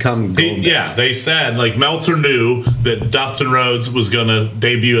going to become Goldust. Yeah, they said like Meltzer knew that Dustin Rhodes was going to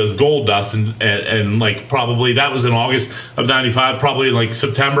debut as Goldust, and like probably that was in August of '95. Probably in like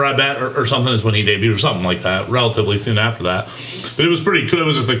September, I bet, or something is when he debuted, or something like that. Relatively soon after that. But it was pretty cool. It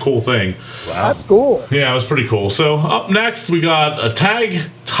was just a cool thing. Wow. That's cool. Yeah, it was pretty cool. So up next, we got a tag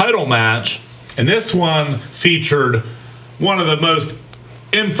title match. And this one featured one of the most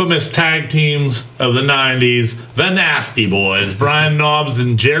infamous tag teams of the 90s, the Nasty Boys, Brian Knobbs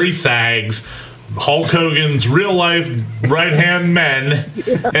and Jerry Sags, Hulk Hogan's real-life right-hand men.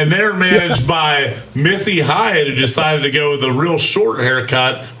 Yeah. And they're managed by Missy Hyatt, who decided to go with a real short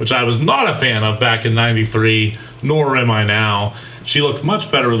haircut, which I was not a fan of back in '93, nor am I now. She looked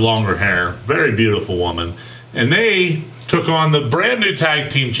much better with longer hair. Very beautiful woman. And they took on the brand new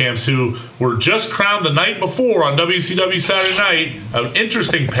tag team champs who were just crowned the night before on WCW Saturday Night. An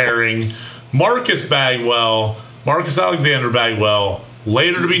interesting pairing. Marcus Alexander Bagwell,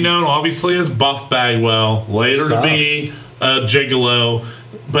 later to be known obviously as Buff Bagwell, later to be Gigolo.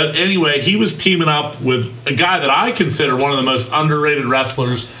 But anyway, he was teaming up with a guy that I consider one of the most underrated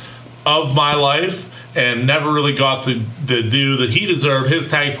wrestlers of my life. and never really got the due that he deserved. His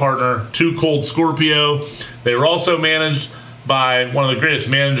tag partner, Too Cold Scorpio. They were also managed by one of the greatest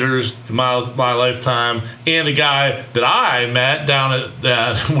managers in my lifetime, and a guy that I met down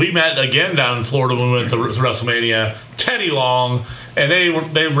at we met again down in Florida when we went to WrestleMania, Teddy Long, and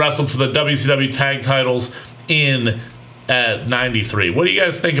they wrestled for the WCW tag titles in 93. What do you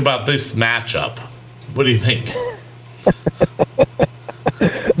guys think about this matchup? What do you think?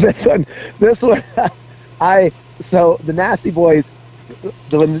 This one, so the Nasty Boys,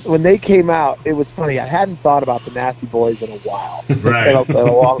 when they came out, it was funny. I hadn't thought about the Nasty Boys in a while, right? in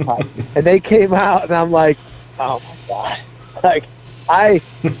a long time. And they came out, and I'm like, oh my god! Like,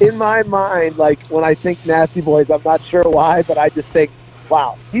 in my mind, like when I think Nasty Boys, I'm not sure why, but I just think,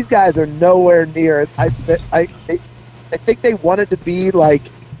 wow, these guys are nowhere near. I think they wanted to be like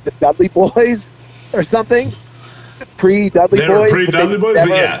the Dudley Boys or something, pre-Dudley Boys. They were pre-Dudley Boys, but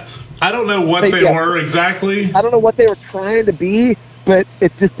yeah. I don't know what they were exactly. I don't know what they were trying to be, but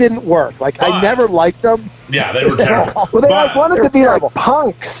it just didn't work. Like, I never liked them. Yeah, they were terrible. Well, they wanted to be like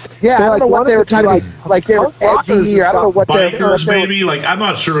punks. Yeah, I don't know what they were trying to be. Like they were edgy, or I don't know what they were. Bikers, maybe? Like, I'm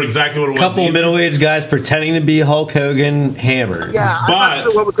not sure exactly what it was. A couple of middle-aged guys pretending to be Hulk Hogan hammered. Yeah, I'm not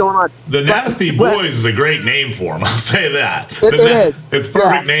sure what was going on. The Nasty Boys is a great name for them. I'll say that. It is. It's a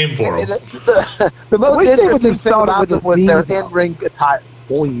perfect name for them. The most interesting thing about them was their in-ring attire.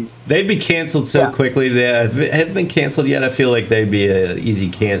 Boys. They'd be canceled so quickly. They haven't been canceled yet. I feel like they'd be an easy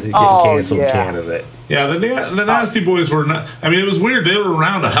canceled candidate. Yeah, the Nasty Boys were not. I mean, it was weird. They were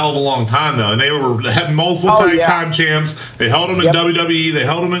around a hell of a long time though, and they had multiple time champs. They held them in WWE. They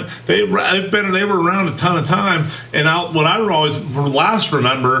held them in. They were around a ton of time. And what I always last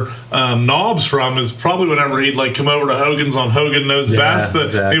remember Knobs from is probably whenever he'd like come over to Hogan's on Hogan Knows Best.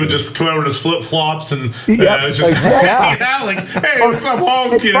 Exactly. He would just come over in his flip flops and it was just like, hey, what's up,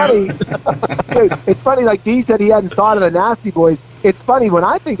 Hulk? You know? Dude, it's funny. Like Dee said, he hadn't thought of the Nasty Boys. It's funny when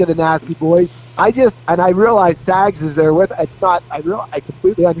I think of the Nasty Boys. I realize Sags is there with. It's not. I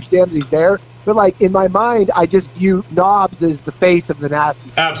completely understand that he's there, but like in my mind, I just view Knobs as the face of the Nasty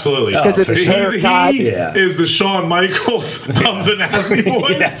Boys. Absolutely, because he is the Shawn Michaels of the Nasty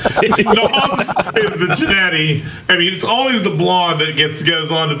Boys. Knobs is the Jannetty. I mean, it's always the blonde that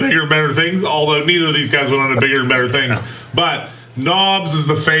goes on to bigger and better things. Although neither of these guys went on to bigger and better things, but Knobs is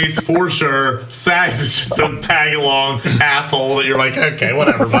the face for sure. Sags is just a tag-along asshole that you're like, okay,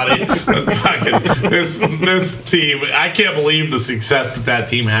 whatever, buddy. This team, I can't believe the success that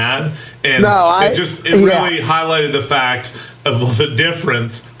team had. And it really highlighted the fact of the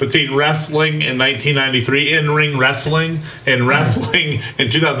difference between wrestling in 1993, in-ring wrestling, and wrestling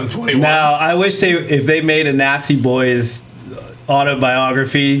in 2021. Now, I wish if they made a Nasty Boys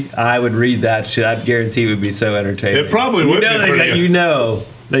autobiography, I would read that shit. I'd guarantee it would be so entertaining. It probably would be.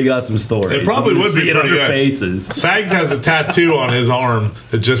 They got some stories. It probably would be on their faces. Sags has a tattoo on his arm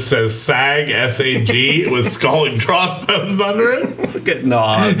that just says SAG, S-A-G, with skull and crossbones under it. Look at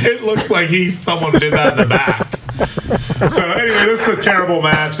Knobs. It looks like someone did that in the back. So anyway, this is a terrible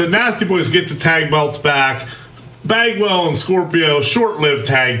match. The Nasty Boys get the tag belts back. Bagwell and Scorpio, short-lived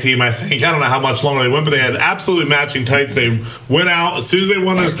tag team, I think. I don't know how much longer they went, but they had absolutely matching tights. They went out as soon as they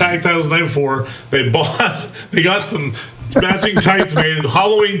won those tag titles the night before. They got some matching tights made,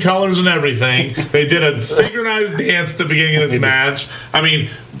 Halloween colors and everything. They did a synchronized dance at the beginning of this match. I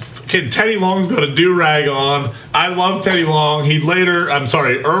mean, Teddy Long's got a do-rag on. I love Teddy Long. He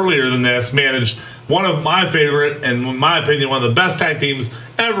earlier than this, managed one of my favorite, and in my opinion, one of the best tag teams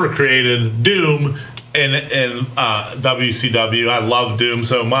ever created, Doom, in WCW. I love Doom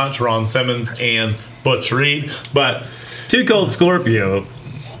so much, Ron Simmons and Butch Reed. But Too Cold Scorpio,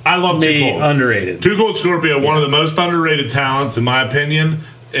 I love Too Cold. Underrated. Too Cold Scorpio, one of the most underrated talents, in my opinion.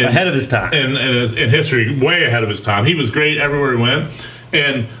 Ahead of his time. In history, way ahead of his time. He was great everywhere he went.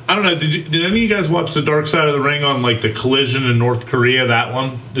 And I don't know, did any of you guys watch The Dark Side of the Ring on like the collision in North Korea, that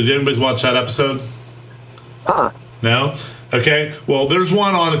one? Did anybody watch that episode? No? Okay, well, there's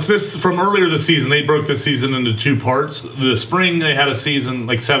one on. It's this from earlier this season. They broke this season into two parts. The spring, they had a season,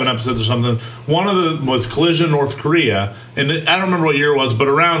 like 7 episodes or something. One of them was Collision North Korea. And I don't remember what year it was, but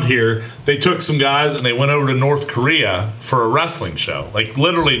around here, they took some guys and they went over to North Korea for a wrestling show. Like,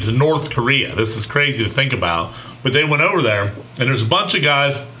 literally to North Korea. This is crazy to think about. But they went over there, and there's a bunch of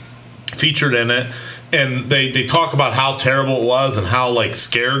guys featured in it. And they talk about how terrible it was and how, like,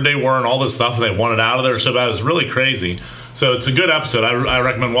 scared they were and all this stuff. And they wanted out of there so bad. It was really crazy. So it's a good episode. I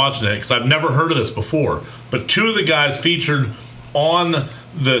recommend watching it because I've never heard of this before. But 2 of the guys featured on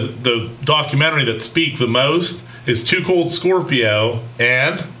the documentary that speak the most is Too Cold Scorpio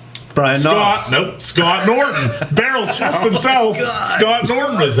and Scott Norton. Barrel chest himself. Scott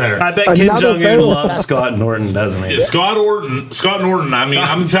Norton was there. I bet Kim Jong-un loves Scott Norton, doesn't he? Yeah, Scott Norton. I mean,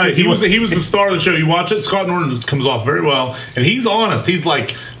 I'm gonna tell you, he was the star of the show. You watch it, Scott Norton comes off very well, and he's honest. He's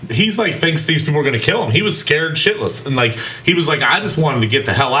like thinks these people are going to kill him. He was scared shitless, and he was like, I just wanted to get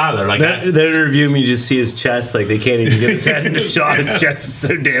the hell out of there. Like they interview him, you just see his chest, like they can't even get his head in the shot. His chest is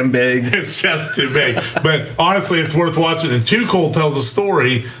so damn big. His chest too big. But honestly, it's worth watching. And Too Cold tells a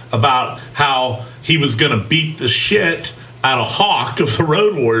story about how he was going to beat the shit out of Hawk of the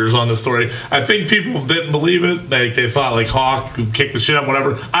Road Warriors on the story. I think people didn't believe it. They thought like Hawk could kick the shit out,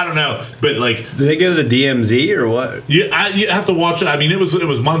 whatever. I don't know, but like, did they go to the DMZ or what? You have to watch it. I mean, it was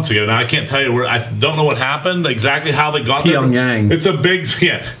months ago. Now I can't tell you where. I don't know what happened exactly how they got there. Pyongyang. It's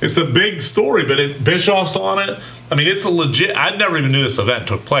a big story, but Bischoff's on it. I mean, it's a legit. I never even knew this event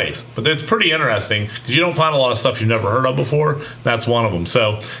took place, but it's pretty interesting because you don't find a lot of stuff you've never heard of before. That's one of them.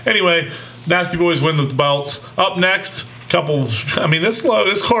 So anyway, Nasty Boys win the belts. Up next.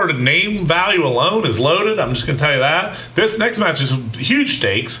 This card name value alone is loaded. I'm just going to tell you that. This next match is huge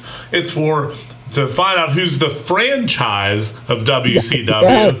stakes. It's to find out who's the franchise of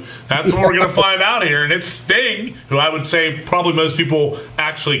WCW. That's what we're going to find out here. And it's Sting, who I would say probably most people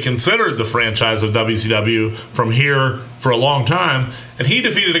actually considered the franchise of WCW from here for a long time. And he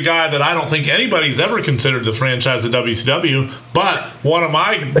defeated a guy that I don't think anybody's ever considered the franchise of WCW, but one of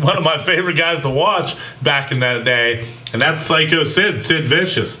my favorite guys to watch back in that day. And that's Psycho Sid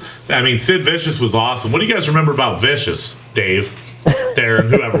Vicious. I mean, Sid Vicious was awesome. What do you guys remember about Vicious, Dave, Darren,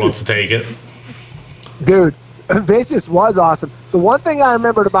 whoever wants to take it? Dude, Vicious was awesome. The one thing I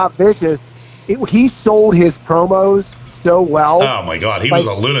remembered about Vicious, he sold his promos so well. Oh my God, he was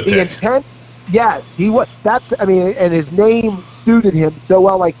a lunatic. The intent, yes, he was. And his name suited him so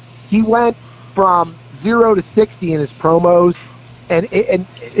well. Like he went from 0 to 60 in his promos, and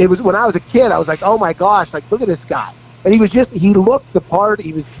it was when I was a kid. I was like, oh my gosh, like look at this guy. And he looked the part.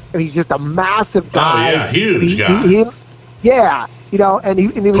 He's just a massive guy. Oh yeah, huge guy. And he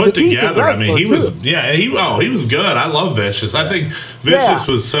was put together. I mean, he was good. I love Vicious. I think Vicious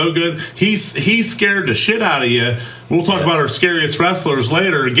was so good. He scared the shit out of you. We'll talk about our scariest wrestlers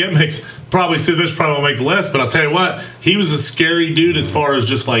later. Gimmicks. Probably Sid Vicious probably won't make the list, but I'll tell you what, he was a scary dude as far as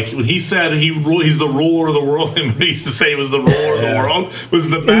just like when he said he's the ruler of the world, and when he used to say he was the ruler of the world, was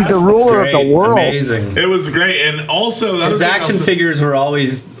the best. He's the ruler of the world. Amazing. It was great, and also his action figures were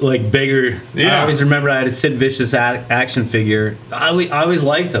always like bigger. Yeah. I always remember I had a Sid Vicious action figure. I always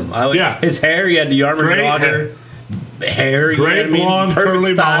liked him. His hair, he had the Armored Dogger. Hair, great blonde, perfect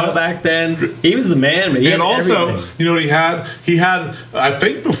curly style mullet. Back then. He was the man, man. And also, everything. You know what he had? He had, I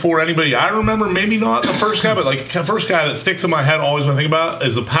think before anybody, I remember maybe not the first guy, but like the first guy that sticks in my head always when I think about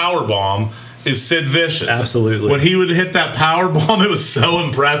is a power bomb. Is Sid Vicious. Absolutely. When he would hit that power bomb, it was so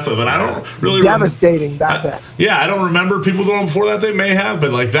impressive. And I don't really devastating back then. Yeah, I don't remember people doing it before that. They may have,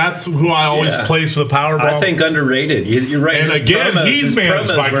 but like that's who I always placed with the power bomb. I think underrated. You're right. And again, he's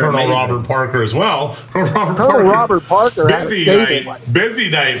managed by Colonel Robert Parker as well. Colonel Robert Parker.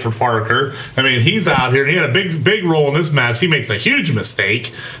 Busy night for Parker. I mean, he's out here and he had a big role in this match. He makes a huge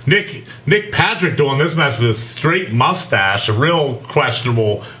mistake. Nick Patrick doing this match with a straight mustache, a real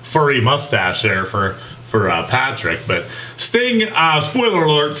questionable furry mustache there for Patrick. But Sting, spoiler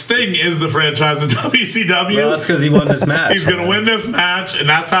alert, Sting is the franchise of WCW. Well, that's because he won this match. He's going to win this match, and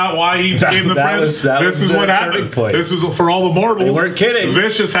that's why he became the franchise. This is what happened. This was for all the marbles. They weren't kidding.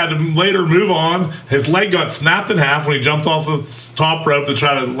 Vicious had to later move on. His leg got snapped in half when he jumped off the top rope to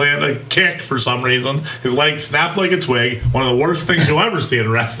try to land a kick for some reason. His leg snapped like a twig. One of the worst things you'll ever see in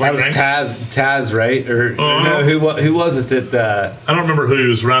wrestling. That was Taz, right? Or no, who was it that... I don't remember who he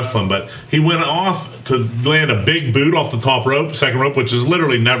was wrestling, but he went off to land a big boot off the top rope, second rope, which has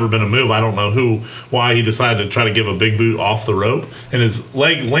literally never been a move. I don't know why he decided to try to give a big boot off the rope, and his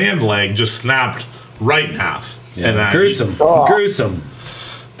leg just snapped right in half. Yeah, and gruesome.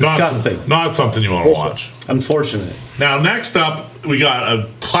 Disgusting. Not something you want to watch. Unfortunate. Now, next up, we got a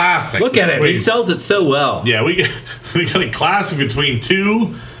classic. Look at him. He sells it so well. Yeah, we got a classic between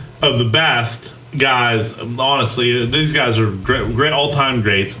two of the best guys. Honestly, these guys are great all-time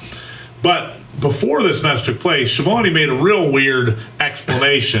greats. But before this match took place, Schiavone made a real weird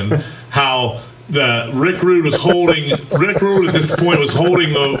explanation how Rick Rude at this point was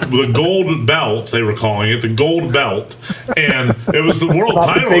holding the gold belt, they were calling it, the gold belt, and it was the world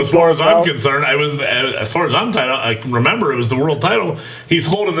title as far as I'm concerned. As far as I can remember, it was the world title. He's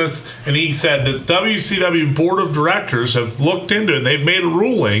holding this, and he said that WCW board of directors have looked into it, and they've made a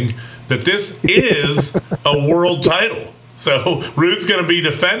ruling that this is a world title. So Rude's going to be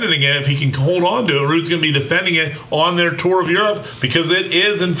defending it. If he can hold on to it, Rude's going to be defending it on their tour of Europe because it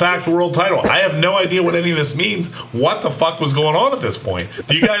is, in fact, a world title. I have no idea what any of this means. What the fuck was going on at this point?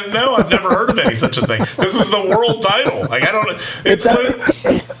 Do you guys know? I've never heard of any such a thing. This was the world title. Like, I don't.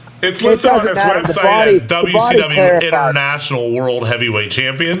 It's listed on this website as WCW International World Heavyweight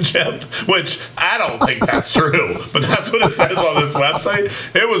Championship, which I don't think that's true, but that's what it says on this website.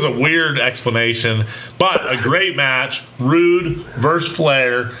 It was a weird explanation, but a great match. Rude versus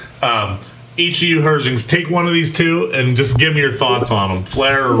Flair. Each of you Herzings, take one of these two and just give me your thoughts on them.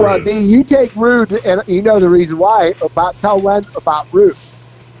 Flair or Rude? Well, you take Rude, and you know the reason why. Tell Len about Rude.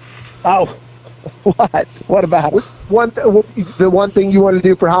 Oh. What? What about it? The one thing you want to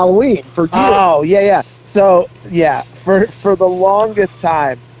do for Halloween for you? Oh, yeah. So, yeah, for the longest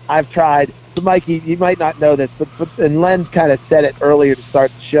time, I've tried. So, Mikey, you might not know this, but and Len kind of said it earlier to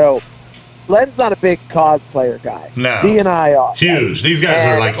start the show. Len's not a big cosplayer guy. No. D and I are. Huge. These guys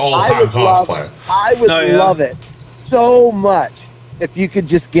are like all-time cosplayers. I would love it so much if you could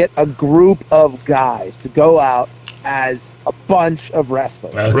just get a group of guys to go out as a bunch of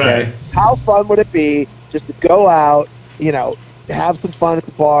wrestlers. Okay. Right. How fun would it be just to go out, have some fun at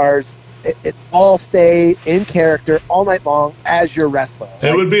the bars, it all stay in character all night long as your wrestler.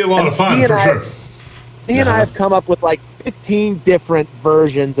 It would be a lot of fun, for sure. He and I have come up with like 15 different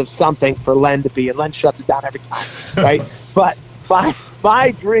versions of something for Len to be, and Len shuts it down every time, right? But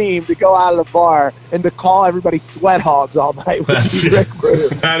my dream to go out of the bar and to call everybody sweat hogs all night would be Rick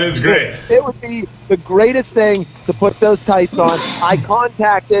Rude. That is great. It would be the greatest thing to put those tights on. I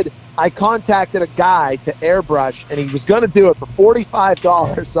contacted a guy to airbrush, and he was going to do it for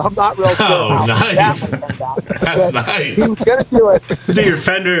 $45, so I'm not real sure how nice. that turned out. That's nice. He was going to do it. Do your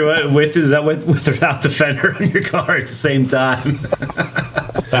fender with with or without the fender on your car at the same time?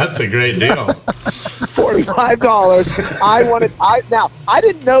 That's a great deal. $45. Now I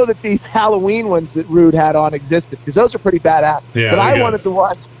didn't know that these Halloween ones that Rude had on existed because those are pretty badass. Yeah, but I wanted the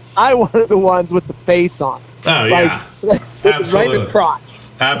ones with the face on. Oh yeah, absolutely. Right in the crotch.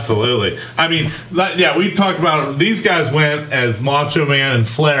 Absolutely. I mean, we talked about these guys went as Macho Man and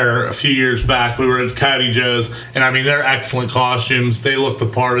Flair a few years back. We were at Coyote Joe's, and I mean, they're excellent costumes. They look the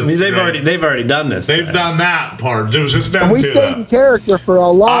part. I mean, they've already done this. They've done that part. It was just them and we two. stayed in character for a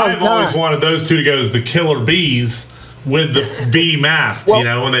long time. I've always wanted those two to go as the Killer Bees with the bee masks.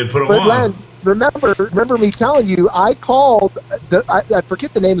 When they put them on. Len, remember me telling you, I called, I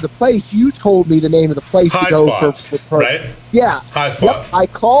forget the name of the place. You told me the name of the place High to go Spots, for right? Yeah. High Spot. Yep, I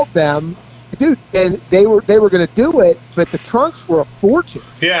called them, dude, and they were going to do it, but the trunks were a fortune.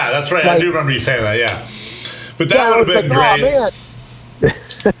 Yeah, that's right. I do remember you saying that, yeah. But that would have been great. Oh, man.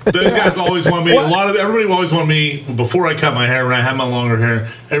 Those guys always want me. Everybody always wanted me before I cut my hair. When I had my longer hair,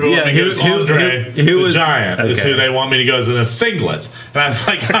 everyone wanted me to go as Andre, the Giant. Is who they want me to go as in a singlet. And I was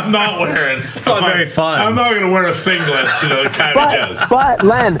like, I'm not wearing. It's not very fun. I'm not going to wear a singlet to the Coyote Joe's. But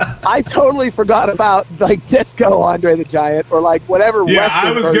Len, I totally forgot about like Disco Andre the Giant or like whatever. Yeah,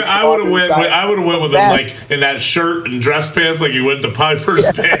 I would have went with him like in that shirt and dress pants, like you went to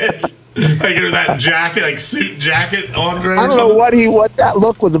Piper's Band. Like that jacket, like suit jacket, Andre. I don't know what that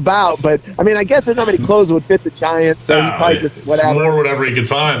look was about, but I mean, I guess there's not many clothes that would fit the Giant, so he probably just whatever. More whatever he could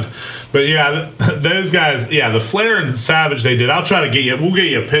find. But yeah, those guys, the Flair and Savage they did. I'll try to we'll get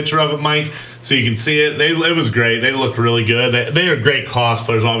you a picture of it, Mike, so you can see it. It was great. They looked really good. They are great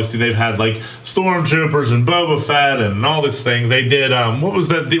cosplayers. Obviously, they've had like Stormtroopers and Boba Fett and all this thing. They did. What was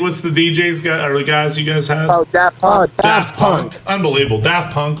that? What's the DJs guy or the guys you guys had? Oh, Daft Punk. Daft Punk. Unbelievable.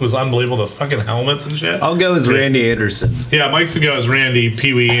 Daft Punk was unbelievable. The fucking helmets and shit. I'll go as Randy Anderson. Yeah, Mike's gonna go as Randy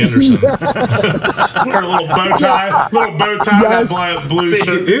Pee Wee Anderson. Wear a little bow tie, that blue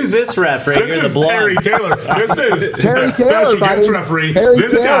shirt. Who's this referee? This is Terry Taylor. This is Terry special Taylor, guest referee. Terry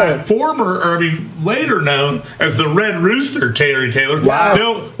This Taylor. guy, later known as the Red Rooster, Terry Taylor. Wow.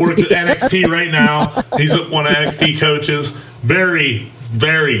 Still works at NXT right now. He's one of NXT coaches. Very,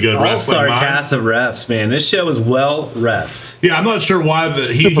 very good wrestling. All-star cast of refs, man. This show is well refed. Yeah, I'm not sure why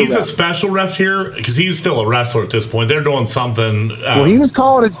he's a special ref here because he's still a wrestler at this point. They're doing something. Well, he was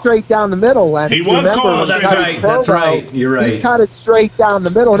calling it straight down the middle, Len. He was calling it straight down. That's right. You're right. He cut it straight down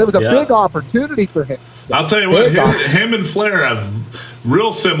the middle, and it was a big opportunity for him. So I'll tell you what, him and Flair have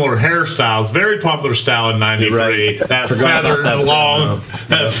real similar hairstyles. Very popular style in '93. Right. That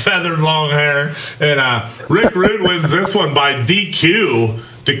feathered long hair. And Rick Rude wins this one by DQ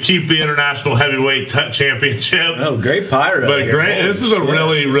to keep the International Heavyweight Championship. Oh, great pyro! But great. This is a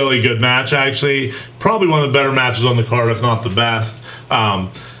really, really good match. Actually, probably one of the better matches on the card, if not the best.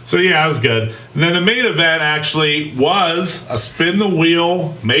 So yeah, it was good. And then the main event actually was a spin the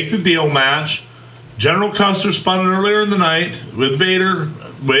wheel, make the deal match. General Custer spun it earlier in the night with Vader.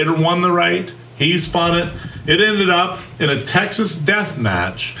 Vader won the right. He spun it. It ended up in a Texas death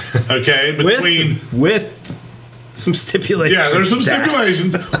match, okay, between... With some stipulations. Yeah, there's some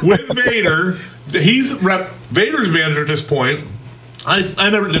stipulations with Vader. Vader's manager at this point. I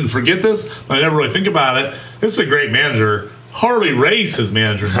never didn't forget this. I never really think about it. This is a great manager. Harley Race is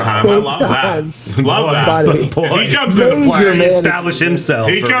manager at the time. I love that. Love that. Boy, he comes into play. He established himself.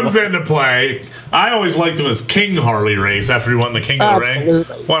 He comes into play. I always liked him as King Harley Race after he won the King of the Ring.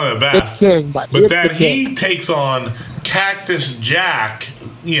 One of the best. It's King, but then he takes on Cactus Jack.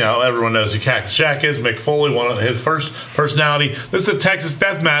 You know, everyone knows who Cactus Jack is. Mick Foley, one of his first personality. This is a Texas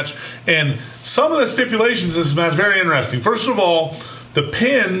death match. And some of the stipulations in this match, very interesting. First of all, the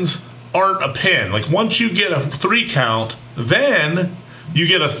pins aren't a pin. Like, once you get a 3 count, then you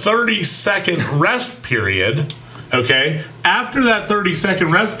get a 30-second rest period, okay? After that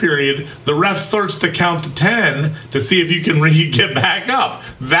 30-second rest period, the ref starts to count to 10 to see if you can get back up.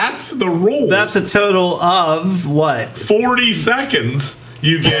 That's the rule. That's a total of what? 40 seconds.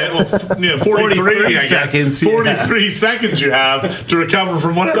 You get 43 I guess. Seconds, 43 seconds you have to recover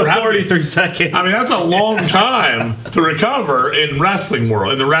from whatever happened. 43 seconds. I mean, that's a long time to recover in the wrestling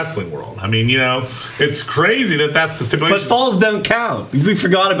world. I mean, it's crazy that's the stipulation. But falls don't count. We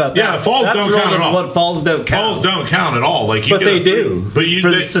forgot about that. Yeah, falls don't count at all. What falls don't count. Falls don't count at all. Like, but they do. But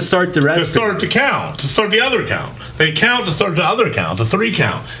to start the rest. To start the count. To start the other count. They count to start the other count, the 3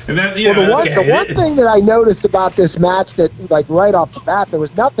 count. And then, the one thing that I noticed about this match that, like, right off the bat, there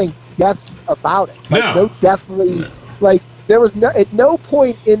was nothing death about it. Like, no deathly, like, there was at no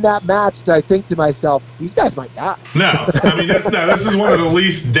point in that match did I think to myself, these guys might die. No, I mean, this is one of the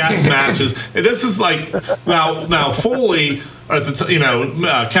least death matches. This is like now Foley at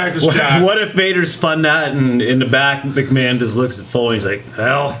the Cactus Jack. What if Vader spun that and in the back McMahon just looks at Foley? He's like,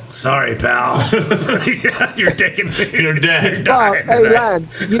 "Hell, sorry, pal, you're taking, you're dead." Well, hey, Len,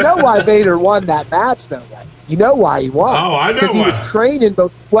 you know why Vader won that match though, right? You know why he won? Oh, I know why. Because he was training,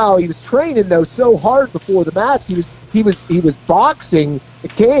 he was training though so hard before the match. He was boxing the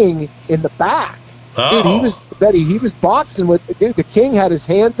King in the back. Oh. Dude, he was boxing with the King had his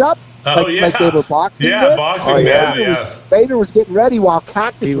hands up. Like they were boxing. Yeah, boxing. Vader was getting ready while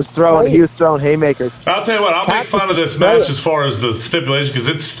Cactus was throwing haymakers. I'll tell you what, I'll make fun of this match as far as the stipulation because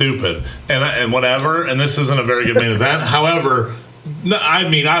it's stupid and whatever. And this isn't a very good main event. However, I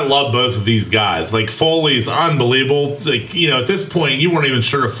mean, I love both of these guys. Like, Foley's unbelievable. Like, at this point, you weren't even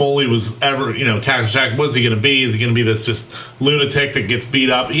sure if Foley was ever, Cactus Jack, what's he going to be? Is he going to be this just lunatic that gets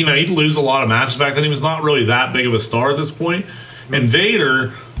beat up? He'd lose a lot of matches back then. He was not really that big of a star at this point. And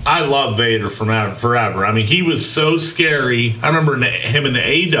Vader, I love Vader forever. I mean, he was so scary. I remember him in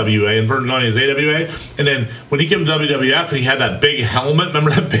the AWA, in Vernon Gonia's AWA. And then when he came to WWF and he had that big helmet, remember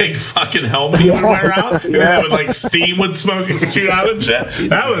that big fucking helmet he would wear out? And then it would, like, steam would smoke and shoot out and shit.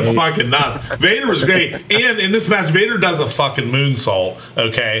 That was fucking nuts. Vader was great. And in this match, Vader does a fucking moonsault,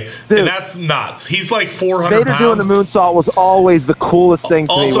 okay? Dude, and that's nuts. He's like 400 pounds. Vader doing the moonsault was always the coolest thing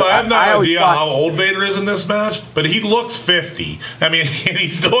to me. Also, I have no idea how old Vader is in this match, but he looks 50. I mean,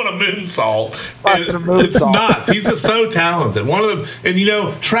 he's doing a moonsault. It's nuts. He's just so talented. One of them, and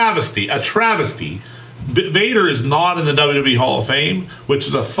a travesty. Vader is not in the WWE Hall of Fame, which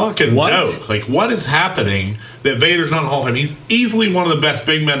is a fucking joke. Like, what is happening that Vader's not in the Hall of Fame? He's easily one of the best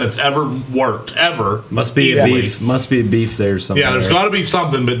big men that's ever worked, ever. Must be a beef. Must be a beef there somewhere. Yeah, there's got to be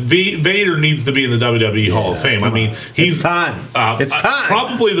something, but Vader needs to be in the WWE Hall of Fame. I mean, it's time. It's time.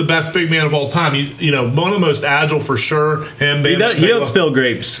 Probably the best big man of all time. One of the most agile for sure. Him. He don't spill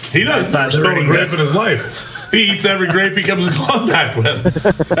grapes. He doesn't spill a grape in his life. He eats every grape he comes in contact with.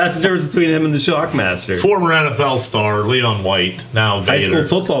 That's the difference between him and the Shockmaster. Former NFL star Leon White, now Vader. High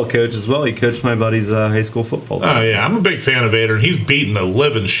school football coach as well. He coached my buddy's high school football team. Oh, yeah. I'm a big fan of Vader. He's beating the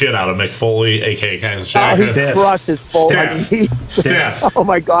living shit out of Mick Foley, a.k.a. Cactus Jack. He crushes Foley. Steph. Oh,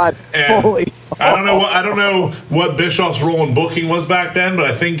 my God. And Foley. I don't know what Bischoff's role in booking was back then,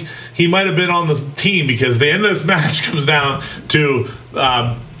 but I think he might have been on the team because the end of this match comes down to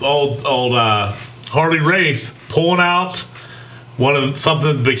old Harley Race pulling out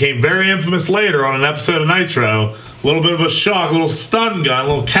something that became very infamous later on an episode of Nitro. A little bit of a shock, a little stun gun, a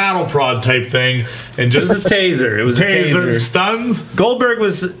little cattle prod type thing, and just it was a taser. It was a taser. Stuns. Goldberg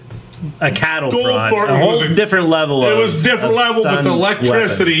was a cattle prod, a whole different level. It was different level, but the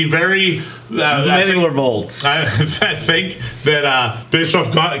electricity very. Volts. I think that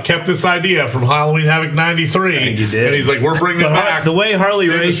Bischoff kept this idea from Halloween Havoc '93, and he's like, "We're bringing it back." The way Harley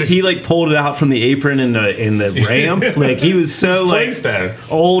raced, he like pulled it out from the apron in the ramp. Like he was so like there.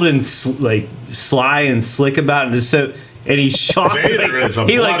 old and like sly and slick about it. Just so and he shot Vader is a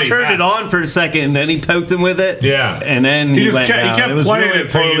he bloody turned mess. it on for a second, and then he poked him with it. Yeah. And then he went down. He kept it was playing really it,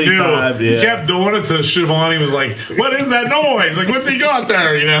 so you poorly knew. timed, He kept doing it, so Shivani was like, "What is that noise? Like, what's he got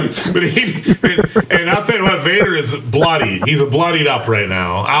there?" You know. But and I'll tell you what, Vader is bloodied. He's bloodied up right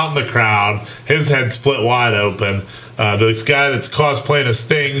now, out in the crowd. His head split wide open. This guy that's cosplaying a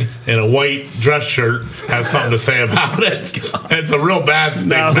Sting in a white dress shirt has something to say about it. It's a real bad Sting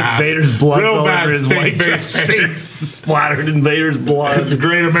now mask. Vader's blood's Real all bad over his Sting white face dress paint. splattered in Vader's blood. It's a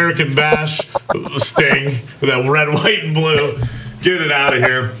Great American Bash Sting with that red, white, and blue. Get it out of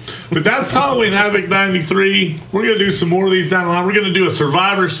here. But that's Halloween Havoc 93. We're going to do some more of these down the line. We're going to do a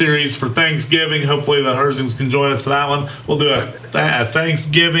Survivor series for Thanksgiving. Hopefully the Herzings can join us for that one. We'll do a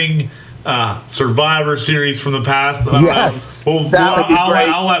Thanksgiving Survivor series from the past. Yes, that would be great.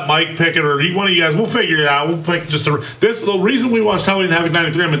 I'll let Mike pick it, or one of you guys. We'll figure it out. We'll pick just the reason we watched Halloween Havoc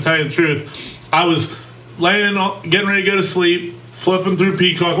 93. I'm going to tell you the truth. I was getting ready to go to sleep, flipping through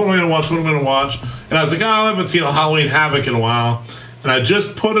Peacock. What am I going to watch? What am I going to watch? And I was like, I haven't seen a Halloween Havoc in a while. And I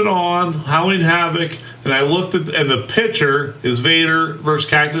just put it on, Halloween Havoc, and I looked at, and the picture is Vader versus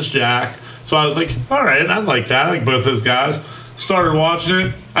Cactus Jack. So I was like, all right, I like that. I like both those guys. Started watching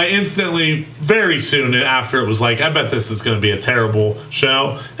it. I instantly, very soon after, it was like, I bet this is going to be a terrible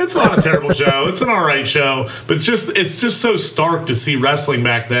show. It's not a terrible show. It's an all right show, but it's just so stark to see wrestling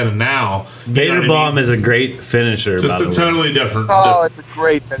back then and now. Vader Bomb is a great finisher. Just by the a way. totally different. Oh, it's a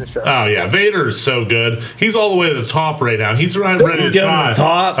great finisher. Oh yeah, Vader is so good. He's all the way to the top right now. He's ready to try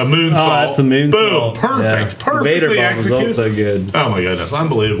top. a moonsault. Oh, that's a moonsault. Boom, perfect, Yeah. perfectly Vader Bomb executed. was also good. Oh my goodness,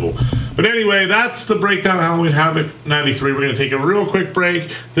 unbelievable. But anyway, that's the breakdown of Halloween Havoc 93. We're going to take a real quick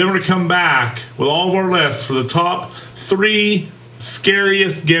break. Then we're going to come back with all of our lists for the top 3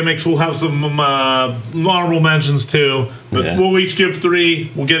 scariest gimmicks. We'll have some honorable mentions too. But we'll each give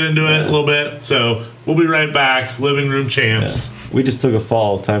 3. We'll get into it a little bit. So we'll be right back. Living Room Champs. Yeah. We just took a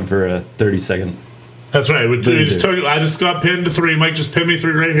fall. Time for a 30-second. That's right. I just got pinned to 3. Mike just pinned me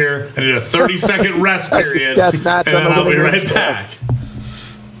 3 right here. I need a 30-second rest period. And then I'll be right back.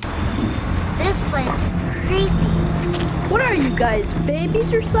 This place is creepy. What are you guys,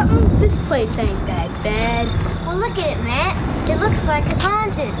 babies or something? This place ain't that bad. Well, look at it, Matt. It looks like it's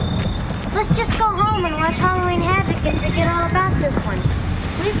haunted. Let's just go home and watch Halloween Havoc and forget all about this one.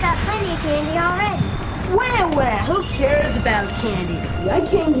 We've got plenty of candy already. Well, who cares about candy? I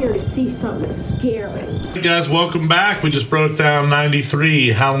came here to see something scary. Hey guys, welcome back. We just broke down 93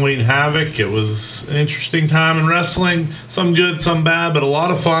 Halloween Havoc. It was an interesting time in wrestling. Some good, some bad, but a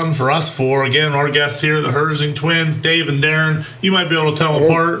lot of fun for us 4. Again, our guests here, the Herzing twins, Dave and Darren. You might be able to tell them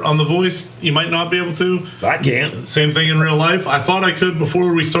apart on the voice. You might not be able to. I can't. Same thing in real life. I thought I could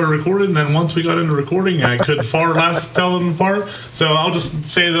before we started recording, and then once we got into recording, I could far less tell them apart. So I'll just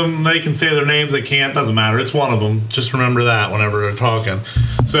say them. They can say their names. They can't. Doesn't matter. It's one of them. Just remember that whenever they're talking.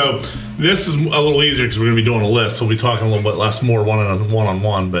 So this is a little easier because we're going to be doing a list. So we'll be talking a little bit less, more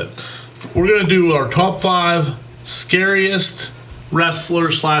one-on-one. But we're going to do our top 5 scariest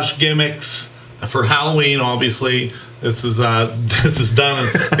wrestlers / gimmicks for Halloween. Obviously, this is done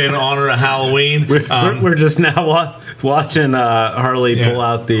in honor of Halloween. We're just now watching Harley pull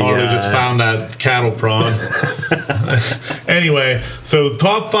out the. Harley just found that cattle prod. Anyway, so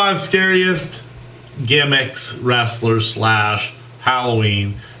top 5 scariest gimmicks, wrestlers /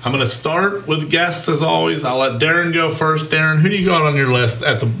 Halloween. I'm going to start with guests as always. I'll let Darren go first. Darren, who do you got on your list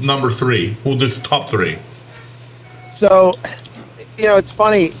at the number 3? We'll do the top 3. So, it's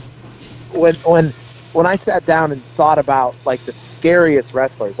funny when I sat down and thought about like the scariest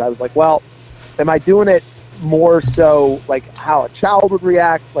wrestlers, I was like, well, am I doing it more so like how a child would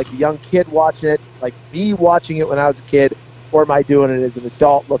react, like a young kid watching it, like me watching it when I was a kid? Or am I doing it as an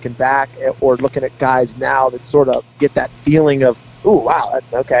adult looking back or looking at guys now that sort of get that feeling of, ooh, wow,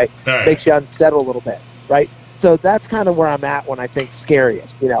 that's okay. Right. Makes you unsettle a little bit, right? So that's kind of where I'm at when I think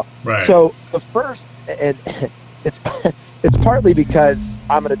scariest, Right. So the first, and it's partly because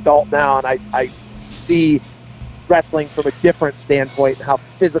I'm an adult now and I see wrestling from a different standpoint and how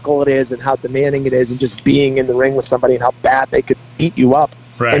physical it is and how demanding it is and just being in the ring with somebody and how bad they could beat you up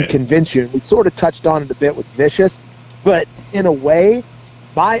and convince you. And we sort of touched on it a bit with Vicious. But in a way,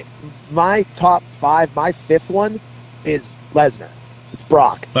 my top 5, my 5th one is Lesnar. It's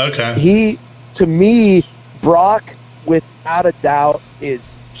Brock. Okay. To me, Brock, without a doubt, is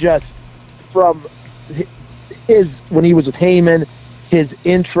just from his when he was with Heyman, his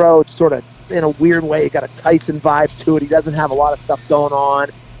intro, it's sort of in a weird way, it got a Tyson vibe to it. He doesn't have a lot of stuff going on.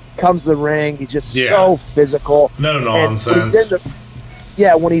 Comes to the ring, he's just so physical. No nonsense.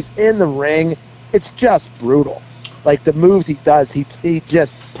 When he's in the ring, it's just brutal. like the moves he does, he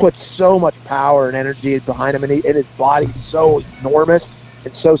just puts so much power and energy behind him, and his body's so enormous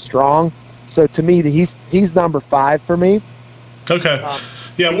and so strong. So to me, he's number 5 for me. Okay.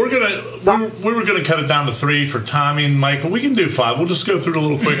 Yeah, we were gonna cut it down to 3 for Tommy and Mike, but we can do 5. We'll just go through it a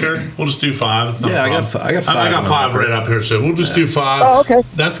little quicker. We'll just do 5. It's not I got 5. I got 5 right up here, so we'll just do 5. Oh, okay.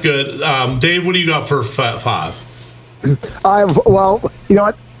 That's good. Dave, what do you got for 5? Well, you know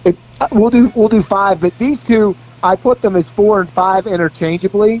what? We'll do 5, but these two, I put them as 4 and 5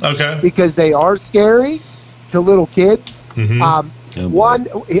 interchangeably. Okay. Because they are scary to little kids. Mm-hmm. One,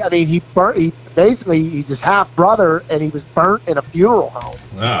 I mean, he's his half brother, and he was burnt in a funeral home.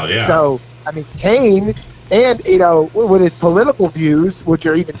 Oh yeah. So I mean, Kane, and with his political views, which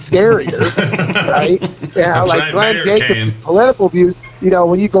are even scarier, right? Yeah, that's like right, Glenn Mayor Jacobs' Kane. political views.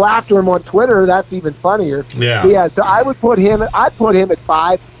 When you go after him on Twitter, that's even funnier. Yeah. But yeah. So I'd put him at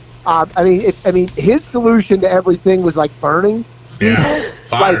 5. I mean, his solution to everything was like burning. Yeah.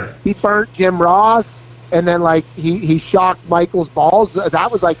 Fire. Like he burnt Jim Ross. And then, like, he shocked Michael's balls.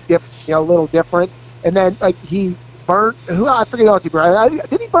 That was, like, a little different. And then, like, he burnt... I forget how he burned.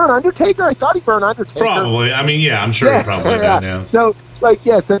 Did he burn Undertaker? I thought he burned Undertaker. Probably. I mean, yeah, I'm sure he probably did, yeah. So,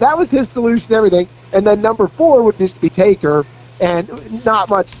 so that was his solution to everything. And then number 4 would just be Taker. And not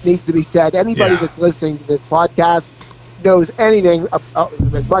much needs to be said. Anybody that's listening to this podcast knows anything,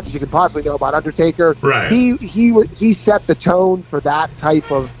 as much as you can possibly know about Undertaker. Right. He set the tone for that type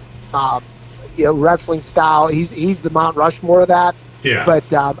of... wrestling style. He's the Mount Rushmore of that. Yeah. But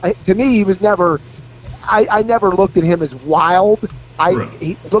to me, he was never. I never looked at him as wild.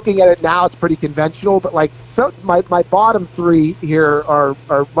 Looking at it now, it's pretty conventional. But my bottom 3 here are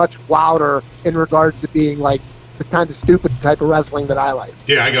much wilder in regards to being like the kind of stupid type of wrestling that I like.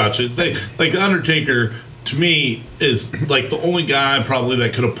 Yeah, I got you. Like Undertaker to me is like the only guy probably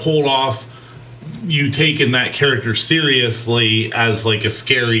that could have pulled off you taking that character seriously as like a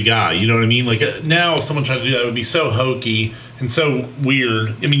scary guy. You know what I mean? Like now if someone tried to do that, it would be so hokey and so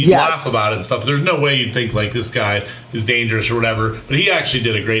weird. I mean, you'd laugh about it and stuff, but there's no way you'd think like this guy is dangerous or whatever. But he actually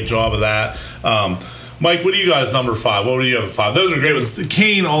did a great job of that. Mike, what do you got as number 5? What do you have at 5? Those are great ones.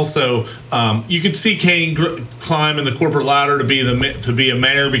 Kane also, you could see Kane climb in the corporate ladder to be a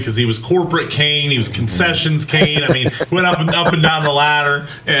mayor because he was corporate Kane, he was concessions Kane. I mean, went up and down the ladder,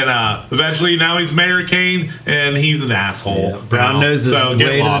 and eventually now he's Mayor Kane, and he's an asshole. Yeah, Brown knows his way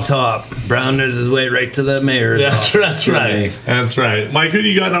to the top. Brown knows his way right to the mayor's office. That's right. That's right. Mike, who do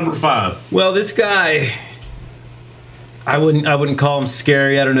you got number 5? Well, this guy... I wouldn't call him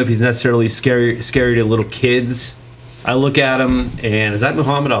scary. I don't know if he's necessarily scary to little kids. I look at him, and is that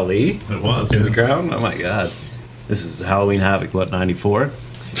Muhammad Ali? It was in the crowd. Oh my God, this is Halloween Havoc. What, 94?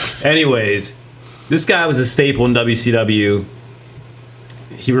 Anyways, this guy was a staple in WCW.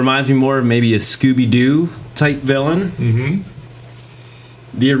 He reminds me more of maybe a Scooby-Doo type villain. Mm-hmm.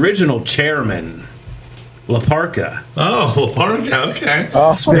 The original chairman. La Parka. Oh, La Parka, okay.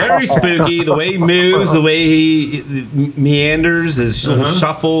 Very spooky. The way he moves, the way he meanders, his little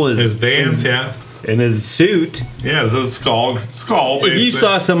shuffle, his dance, and his suit. Yeah, it's a skull. Basically. If you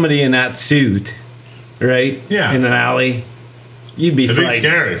saw somebody in that suit, right? Yeah. In an alley, you'd be it'd be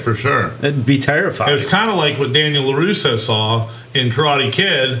scary for sure. It'd be terrifying. It was kind of like what Daniel LaRusso saw in Karate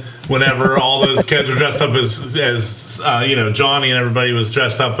Kid, whenever all those kids were dressed up as Johnny and everybody was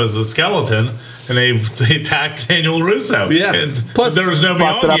dressed up as a skeleton. And they attacked Daniel LaRusso. Yeah. And plus, there was no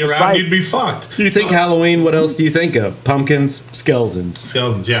Miyagi around, you'd be fucked. You think Halloween, what else do you think of? Pumpkins, skeletons.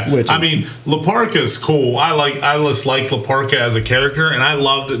 Skeletons, yeah. Witches. I mean, La Parka's cool. I just like La Parka as a character, and I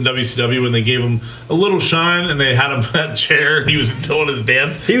loved it in WCW when they gave him a little shine and they had him in that chair and he was doing his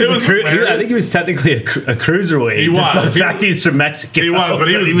dance. I think he was technically a cruiserweight. He was. The fact he's from Mexico. He was, but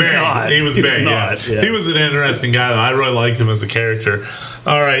he was big. Not. He was big, yeah. He was an interesting guy, though. I really liked him as a character.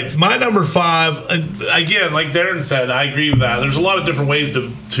 All right, it's my number 5. Again, like Darren said, I agree with that. There's a lot of different ways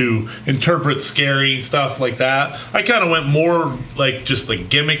to interpret scary stuff like that. I kind of went more like just like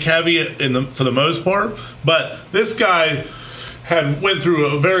gimmick heavy for the most part, but this guy went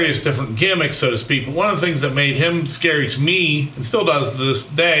through various different gimmicks, so to speak. But one of the things that made him scary to me, and still does to this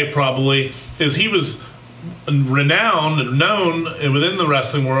day probably, is he was renowned and known within the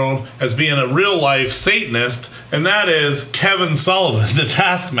wrestling world as being a real life Satanist, and that is Kevin Sullivan, the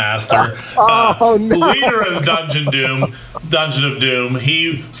Taskmaster, leader of the Dungeon of Doom.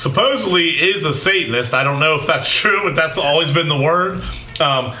 He supposedly is a Satanist. I don't know if that's true, but that's always been the word.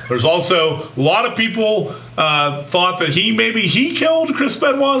 There's also a lot of people thought that he killed Chris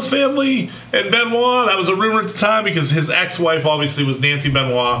Benoit's family and Benoit. That was a rumor at the time because his ex-wife obviously was Nancy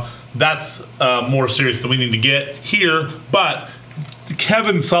Benoit. That's more serious than we need to get here. But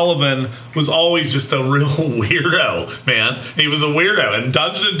Kevin Sullivan was always just a real weirdo, man. He was a weirdo. And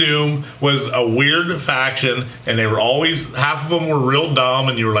Dungeon of Doom was a weird faction, and they were always, half of them were real dumb,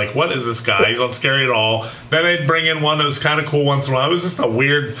 and you were like, what is this guy? He's not scary at all. Then they'd bring in one that was kind of cool once in a while. It was just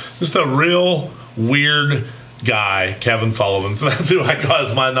a real weird guy, Kevin Sullivan. So that's who I got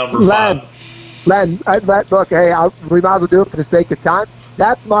as my number 5. Len, look, hey, we might as well do it for the sake of time.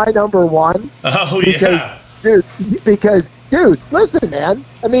 That's my number 1. Oh, yeah. Dude, listen, man.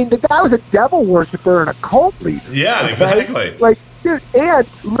 I mean, the guy was a devil worshiper and a cult leader. Yeah, exactly. Like, dude, and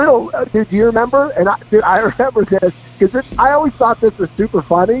dude, do you remember? And I remember this because I always thought this was super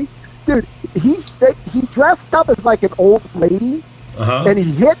funny. Dude, he dressed up as like an old lady, and he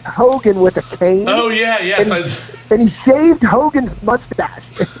hit Hogan with a cane. Oh, yeah, yes. And he shaved Hogan's mustache.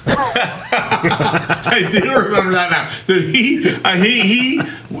 I do remember that now. That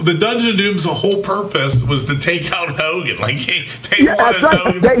the Dungeon of Doom's whole purpose was to take out Hogan. Like they wanted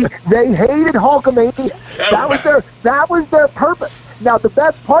Hogan. They hated Hulkamania. That was their purpose. Now the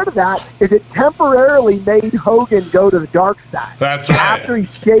best part of that is it temporarily made Hogan go to the dark side. That's right. After he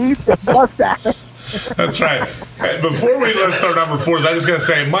shaved his mustache. That's right. Before we list our number 4s, I just got to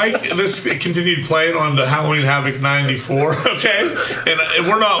say, Mike, this continued playing on the Halloween Havoc 94, okay? And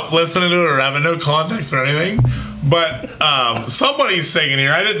we're not listening to it or having no context or anything, but somebody's singing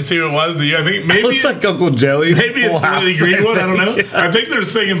here. I didn't see who it was. Do you? I think maybe it looks like Uncle Joey. Maybe it's Lily Greenwood. I don't know. Yeah. I think they're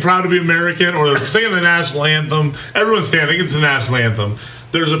singing "Proud to Be American" or they're singing the national anthem. Everyone's standing. I think it's the national anthem.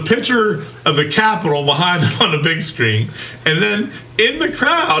 There's a picture of the Capitol behind him on the big screen. And then in the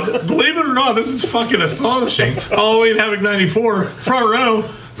crowd, believe it or not, this is fucking astonishing. Halloween Havoc 94, front row,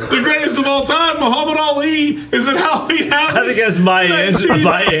 the greatest of all time, Muhammad Ali, is at Halloween Havoc. I think that's Maya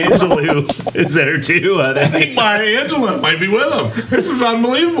Angelou is there too. I think Maya Angelou might be with him. This is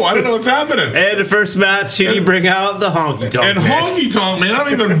unbelievable. I don't know what's happening. And the first match, he bring out the honky tonk. And honky tonk, man. I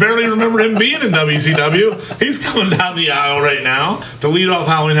don't even barely remember him being in WCW. He's coming down the aisle right now to lead off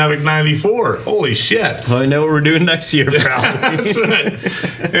Halloween Havoc 94. Holy shit. Well, I know what we're doing next year, pal. That's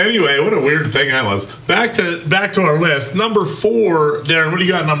right. Anyway, what a weird thing that was. Back to our list. Number 4, Darren, what do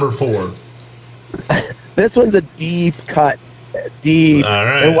you got number 4? This one's a deep cut. Deep. All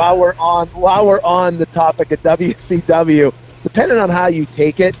right. And while we're on the topic of WCW, depending on how you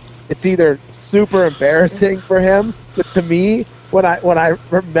take it, it's either super embarrassing for him, but to me, when I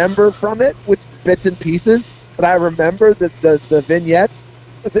remember from it, which is bits and pieces, but I remember the vignettes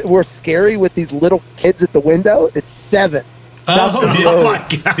that were scary with these little kids at the window. It's 7. Oh my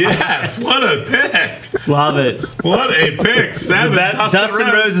God! Yes, what a pick! Love it. What a pick! 7. Dustin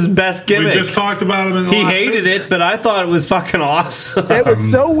Rose's best gimmick. We just talked about him. He hated it, but I thought it was fucking awesome. It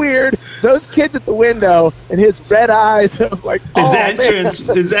was so weird. Those kids at the window and his red eyes. I was like,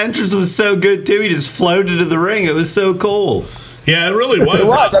 his entrance was so good too. He just floated to the ring. It was so cool. Yeah, it really was. It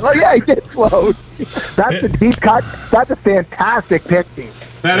was. I'm like, yeah, he did float. That's a deep cut. That's a fantastic pick, Dean.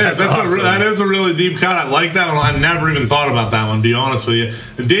 That's awesome. That is a really deep cut. I like that one. I never even thought about that one, to be honest with you.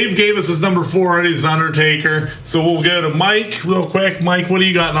 Dave gave us his number 4 already. He's Undertaker. So we'll go to Mike real quick. Mike, what do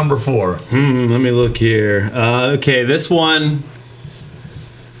you got number 4? Let me look here. Okay, this one's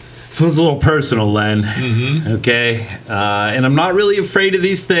a little personal, Len. Mm-hmm. Okay, and I'm not really afraid of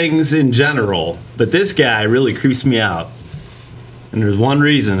these things in general, but this guy really creeps me out. And there's one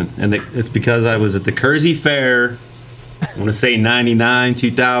reason, and it's because I was at the Kersey Fair, I want to say 99,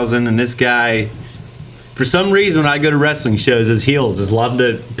 2000, and this guy, for some reason, when I go to wrestling shows, his heels just love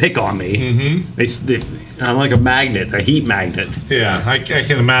to pick on me. Mm-hmm. I'm like a magnet, a heat magnet. Yeah, I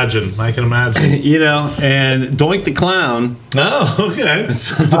can imagine. You know, and Doink the Clown. Oh, okay. That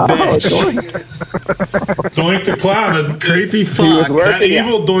son of a bitch. Doink the Clown. Creepy fuck. That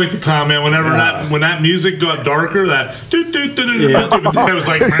evil Doink the Clown, man. When that music got darker, that it was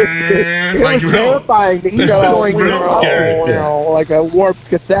like, it was terrifying. You know, it was real scary. Like a warped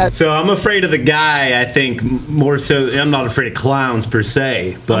cassette. So I'm afraid of the guy. I think more so. I'm not afraid of clowns per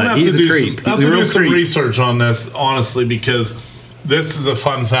se, but he's a creep. He's a real creep. Research on this, honestly, because this is a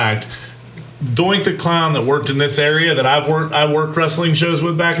fun fact. Doink the Clown that worked in this area that I worked wrestling shows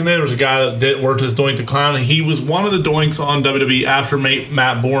with back in the day. There was a guy that worked as Doink the Clown, and he was one of the Doinks on WWE after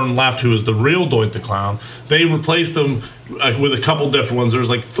Matt Bourne left, who was the real Doink the Clown. They replaced him with a couple different ones. There's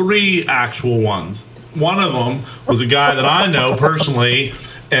like 3 actual ones. One of them was a guy that I know personally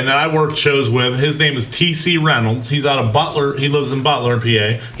and that I worked shows with. His name is T.C. Reynolds. He's out of Butler. He lives in Butler,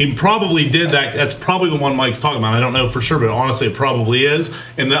 PA. He probably did that. That's probably the one Mike's talking about. I don't know for sure, but honestly, it probably is.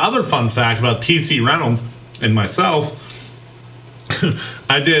 And the other fun fact about T.C. Reynolds and myself,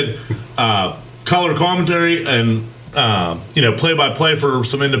 I did color commentary and play-by-play for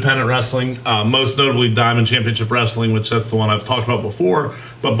some independent wrestling, most notably Diamond Championship Wrestling, which that's the one I've talked about before.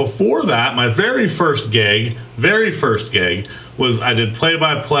 But before that, my very first gig was I did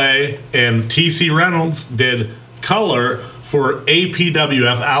play-by-play, and TC Reynolds did color for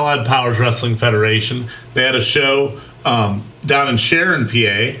APWF, Allied Powers Wrestling Federation. They had a show down in Sharon,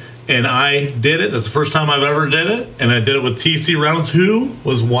 PA, and I did it. That's the first time I've ever did it, and I did it with TC Reynolds, who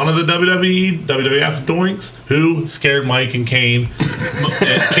was one of the WWF doinks, who scared Mike and Kane,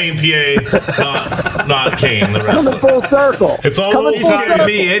 Kane PA, not Kane, the wrestler. Coming full circle. It's all scared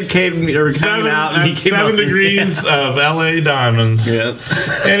me and Kane are hanging out. And 7 degrees of LA Diamond. Yeah.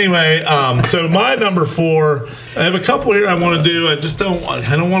 Anyway, so my number 4, I have a couple here I want to do. I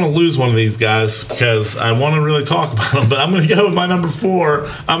don't want to lose one of these guys because I want to really talk about them. But I'm going to go with my number 4.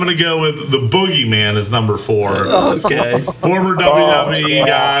 I'm going to go with the Boogeyman as number 4. Okay. Former WWE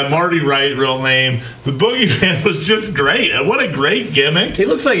guy, Marty Wright, real name. The Boogeyman was just great. What a great gimmick. He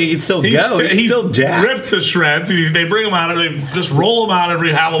looks like he can still go. He's still jacked. Ripped to shreds. They bring him out, they just roll him out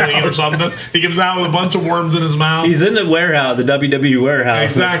every Halloween or something. He comes out with a bunch of worms in his mouth. He's in the warehouse, the WWE warehouse.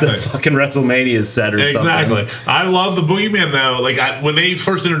 Exactly. It's the fucking WrestleMania set or something. Exactly. I love the Boogeyman, though. Like, when they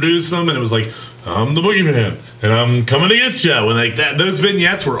first introduced them, and it was like, I'm the Boogeyman, and I'm coming to get you. And those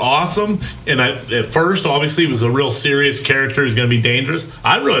vignettes were awesome. And at first, obviously, it was a real serious character who's going to be dangerous.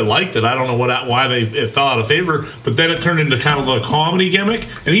 I really liked it. I don't know why it fell out of favor, but then it turned into kind of a comedy gimmick,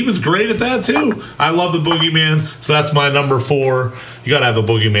 and he was great at that too. I love the Boogeyman, so that's my number 4. You got to have a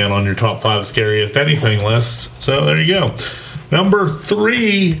Boogeyman on your top 5 scariest anything list. So there you go. Number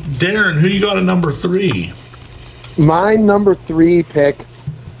 3, Darren. Who you got at number 3? My number 3 pick.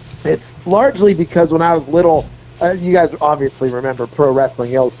 It's largely because when I was little, you guys obviously remember Pro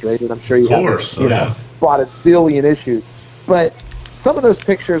Wrestling Illustrated. I'm sure you have, bought a zillion issues. But some of those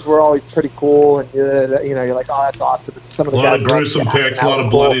pictures were always pretty cool, and you're like, oh, that's awesome. And some of the a lot of gruesome pics, a lot of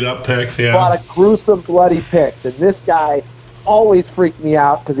bloodied up pics, yeah. A lot of gruesome, bloody pics. And this guy always freaked me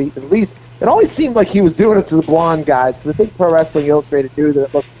out because it always seemed like he was doing it to the blonde guys, because I think Pro Wrestling Illustrated knew that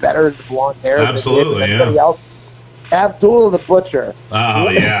it looked better in the blonde hair Absolutely, than anybody else. Abdullah the Butcher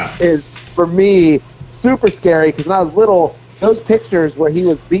is, for me, super scary, because when I was little, those pictures where he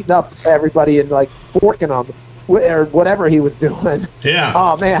was beating up everybody and like forking them or whatever he was doing. Yeah.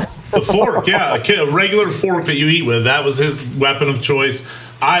 Oh, man. The fork, yeah. A regular fork that you eat with. That was his weapon of choice.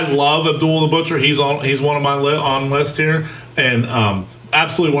 I love Abdullah the Butcher. He's one of my on list here. And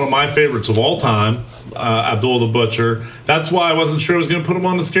absolutely one of my favorites of all time. Abdullah the Butcher. That's why I wasn't sure I was going to put him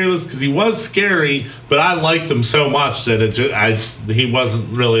on the scary list, because he was scary, but I liked him so much that he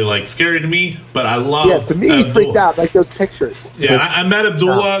wasn't really like scary to me. But I love. Yeah, to me, he freaked out like those pictures. Yeah, I met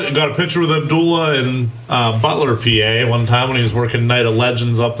Abdullah. Got a picture with Abdullah in Butler, PA, one time when he was working Night of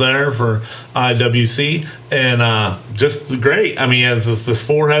Legends up there for IWC, and just great. I mean, he has this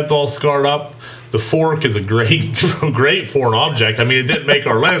forehead's all scarred up. The fork is a great foreign object. I mean, it didn't make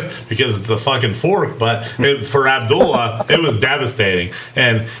our list because it's a fucking fork, but for Abdullah, it was devastating.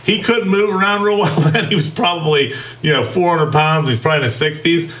 And he couldn't move around real well then. He was probably, 400 pounds. He's probably in his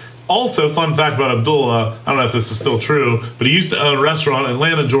 60s. Also, fun fact about Abdullah, I don't know if this is still true, but he used to own a restaurant in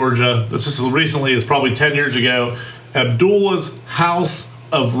Atlanta, Georgia. This just recently, it's probably 10 years ago. Abdullah's House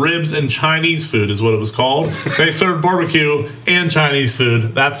of Ribs and Chinese Food is what it was called. They served barbecue and Chinese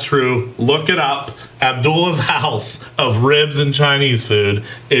food. That's true. Look it up. Abdullah's House of Ribs and Chinese Food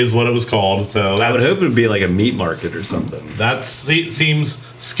is what it was called. So I would hope it would be like a meat market or something. That seems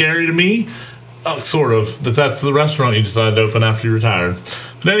scary to me. Sort of. That's the restaurant you decided to open after you retired.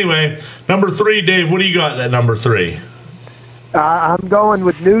 But anyway, number 3, Dave, what do you got at number 3? I'm going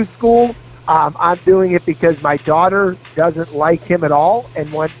with New School. I'm doing it because my daughter doesn't like him at all,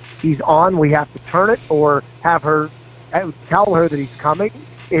 and when he's on, we have to turn it or have her tell her that he's coming.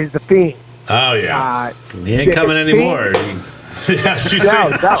 Is the Fiend? Oh yeah, he ain't coming anymore. Yeah, she's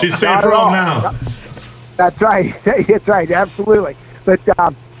safe from now. That's right. That's right. Absolutely. But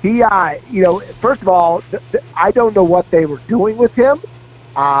he, first of all, I don't know what they were doing with him.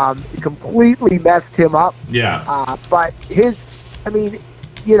 Completely messed him up. Yeah. But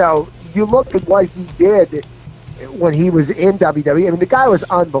you look at what he did when he was in WWE. I mean, the guy was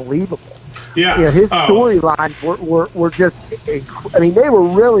unbelievable. Yeah. His storylines were just, they were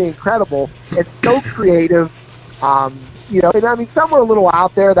really incredible and so creative. Some were a little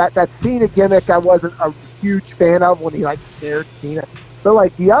out there. That Cena gimmick I wasn't a huge fan of when he scared Cena.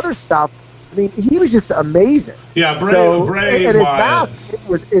 But the other stuff, he was just amazing. Yeah, Bray and his mask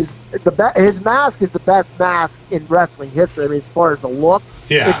his mask is the best mask in wrestling history. As far as the look,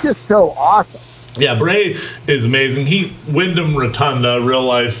 it's just so awesome. Yeah, Bray is amazing. Wyndham Rotunda, real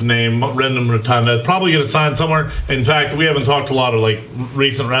life name, Wyndham Rotunda, probably going to sign somewhere. In fact, we haven't talked a lot of like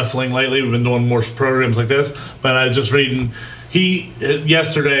recent wrestling lately. We've been doing more programs like this, but I was just reading. He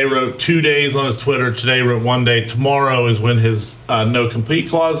yesterday wrote 2 days on his Twitter. Today wrote 1 day. Tomorrow is when his no compete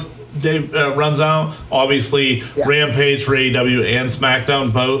clause day runs out. Obviously, Rampage for AEW and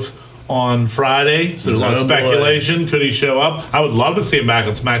SmackDown both on Friday, so there's a lot of speculation. Could he show up? I would love to see him back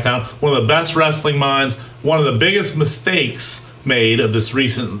on SmackDown. One of the best wrestling minds. One of the biggest mistakes made of this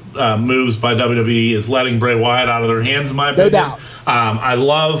recent moves by WWE is letting Bray Wyatt out of their hands, in my opinion. No doubt.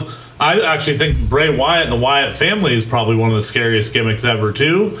 I actually think Bray Wyatt and the Wyatt family is probably one of the scariest gimmicks ever,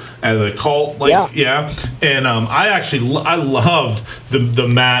 too. And the cult, And I loved the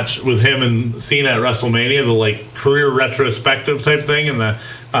match with him and Cena at WrestleMania, the like career retrospective type thing, and the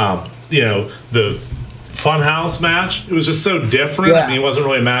the Funhouse match. It was just so different. Yeah. I mean, it wasn't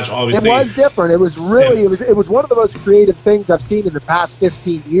really a match, obviously. It was different. It was really, it was one of the most creative things I've seen in the past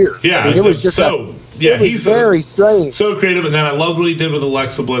 15 years. Yeah, I mean, it was just he's very strange. So creative. And then I loved what he did with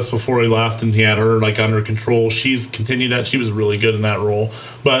Alexa Bliss before he left, and he had her like under control. She's continued that. She was really good in that role.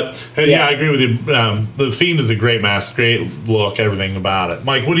 But I agree with you. The Fiend is a great mask, great look, everything about it.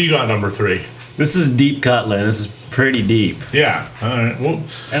 Mike, what do you got number 3? This is deep cut, Lynn. This is pretty deep. Yeah. All right. Well,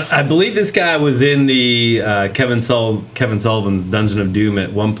 and I believe this guy was in the Kevin Sullivan's Dungeon of Doom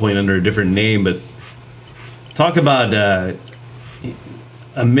at one point under a different name. But talk about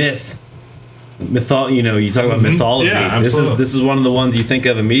a myth. You talk about mythology. Yeah, this is one of the ones you think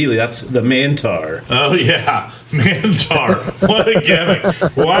of immediately. That's the Mantar. Oh yeah, Mantar. What a gimmick!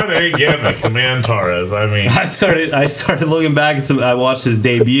 What a gimmick the Mantar is. I mean, I started looking back at I watched his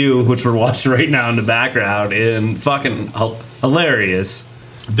debut, which we're watching right now in the background, and fucking hilarious.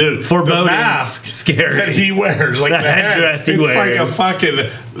 Dude, foreboding, the mask scary that he wears, like the headdress head, he it's wears. Like a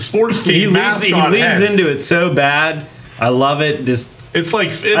fucking sports team mask. He leans into it so bad. I love it. It's like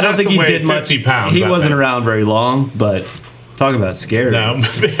I don't think he did 50 much. pounds. He wasn't around very long, but talk about scary. No,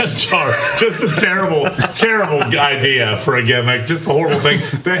 Mantar, just a terrible idea for a gimmick. Just a horrible thing.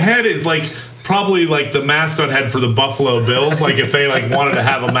 The head is like probably like the mascot head for the Buffalo Bills. Like if they like wanted to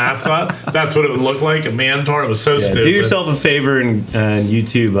have a mascot, that's what it would look like. A Mantar. It was so stupid. Do yourself a favor and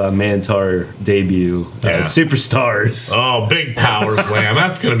YouTube Mantar debut. Superstars. Oh, big power slam.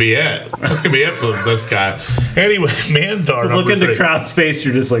 That's gonna be it. That's gonna be it for this guy. Anyway, Mantar. Look into crowd's face.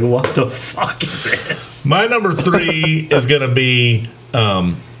 You're just like, what the fuck is this? My number 3 is gonna be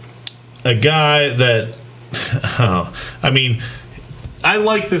a guy that. I mean. I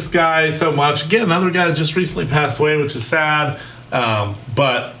like this guy so much. Again, another guy that just recently passed away, which is sad.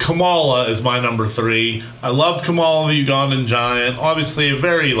 But Kamala is my number 3. I loved Kamala, the Ugandan giant. Obviously, a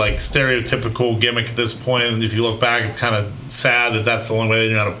very like stereotypical gimmick at this point. And if you look back, it's kind of sad that that's the only way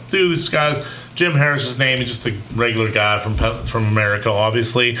they know how to do these guys. Jim Harris's name, he's just a regular guy from America,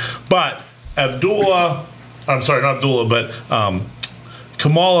 obviously. But Kamala, the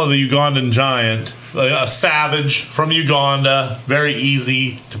Ugandan giant. A savage from Uganda, very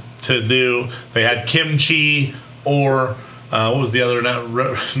easy to do. They had Kimchi or what was the other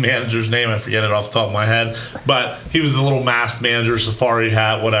manager's name? I forget it off the top of my head. But he was the little masked manager, safari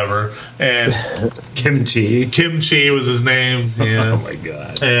hat, whatever. And Kimchi was his name. Yeah. Oh my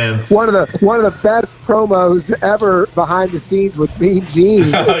god! And one of the best promos ever behind the scenes with Mean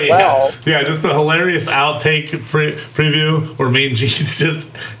Gene as well. Yeah, just the hilarious outtake preview where Mean Gene's just.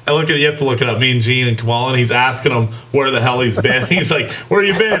 You have to look it up. Mean Gene and Kamala, and he's asking him where the hell he's been. He's like, "Where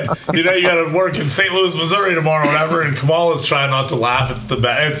you been? You got to work in St. Louis, Missouri tomorrow, whatever." And Kamala's trying not to laugh. It's the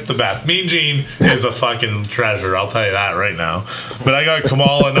best. It's the best. Mean Gene is a fucking treasure. I'll tell you that right now. But I got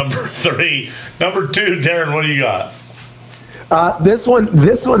Kamala number 3. Number 2, Darren. What do you got? This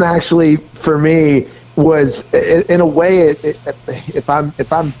one actually for me was in a way. If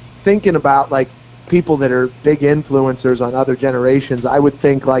I'm thinking about like people that are big influencers on other generations, I would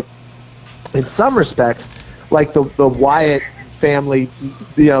think like in some respects like the Wyatt family,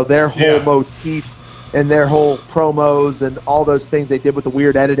 their whole motif and their whole promos and all those things they did with the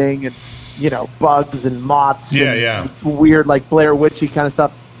weird editing and bugs and moths and weird like Blair Witchy kind of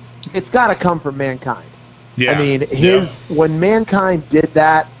stuff. It's got to come from Mankind. I mean, when Mankind did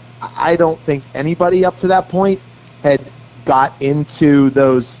that, I don't think anybody up to that point had got into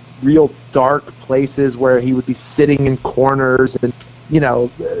those real dark places where he would be sitting in corners and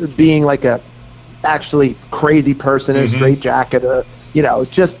being like a actually crazy person in a straitjacket,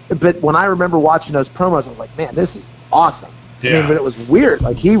 but when I remember watching those promos, I was like, man, this is awesome. I mean, but it was weird.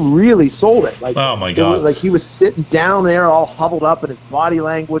 Like he really sold it. Like, oh my god! Like he was sitting down there, all huddled up, and his body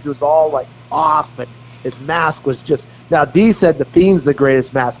language was all like off, and his mask was just. Now, Dee said the Fiend's the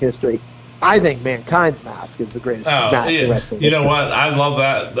greatest mask in history. I think Mankind's mask is the greatest mask in wrestling. You know what? I love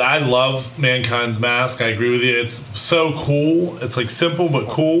that. I love Mankind's mask. I agree with you. It's so cool. It's like simple but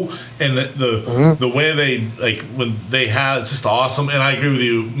cool, and the way they when they had it's just awesome. And I agree with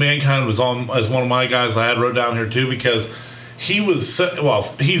you. Mankind was on as one of my guys I had wrote down here too because he was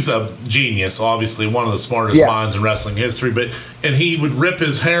he's a genius, obviously one of the smartest minds in wrestling history. And he would rip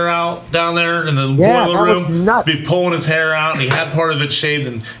his hair out down there in the boiler room, be pulling his hair out, and he had part of it shaved,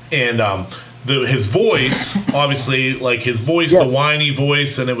 and his voice, obviously, like his voice, the whiny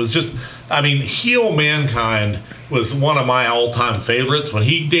voice, and it was just, I mean, heel Mankind was one of my all-time favorites. When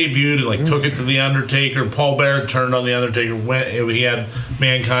he debuted and took it to the Undertaker, and Paul Bearer turned on the Undertaker, he had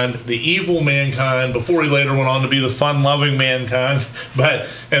Mankind, the evil Mankind, before he later went on to be the fun-loving Mankind,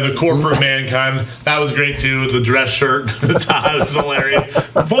 and the corporate Mankind. That was great too. The dress shirt, the tie was hilarious.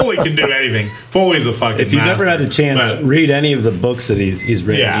 Foley can do anything. Foley's a fucking If you've master. never had the chance, read any of the books that he's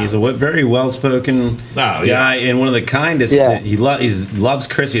written. Yeah. He's a very well-spoken guy and one of the kindest. Yeah. He loves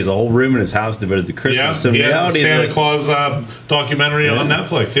Christmas. He has a whole room in his house devoted to Christmas. Yeah, So in he has reality, the Santa Claus documentary on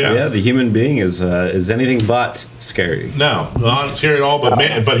Netflix. Yeah, the human being is anything but scary. No, not scary at all.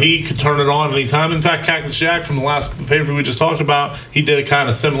 But he could turn it on anytime. In fact, Cactus Jack from the last paper we just talked about, he did a kind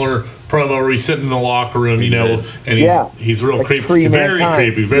of similar promo where he's sitting in the locker room, and he's real creepy, very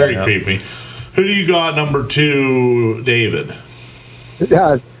creepy. Who do you got number 2, David?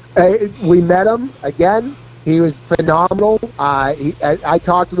 We met him again. He was phenomenal. I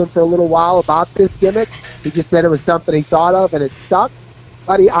talked to him for a little while about this gimmick. He just said it was something he thought of, and it stuck.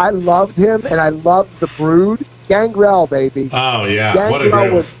 Buddy, I loved him, and I loved the Brood. Gangrel, baby. Oh yeah, Gangrel what a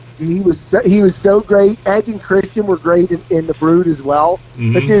great. He was so great. Edge and Christian were great in the Brood as well.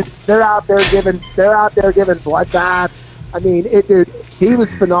 Mm-hmm. But dude, they're out there giving bloodbaths. I mean, he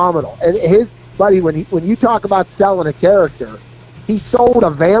was phenomenal. And his buddy, when you talk about selling a character, he sold a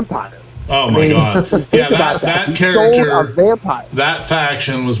vampire. Oh my God! Yeah, that character, a vampire. That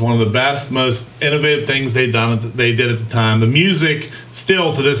faction was one of the best, most innovative things they did at the time. The music,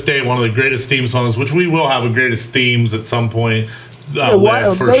 still to this day, one of the greatest theme songs, which we will have a greatest themes at some point.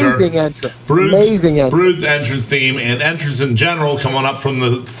 List for sure. Entrance. Amazing entrance. Brood's entrance theme and entrance in general coming up from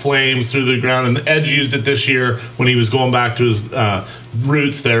the flames through the ground. And Edge used it this year when he was going back to his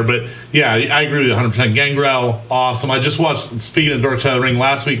roots there. But yeah, I agree with you 100%. Gangrel, awesome. I just watched, speaking of Dark Side of the Ring,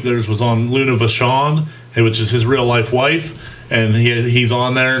 last week theirs was on Luna Vachon, which is his real life wife. And he's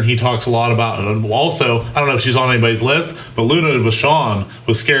on there, and he talks a lot about it. Also, I don't know if she's on anybody's list, but Luna Vachon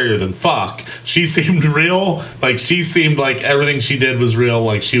was scarier than fuck. She seemed real. She seemed like everything she did was real.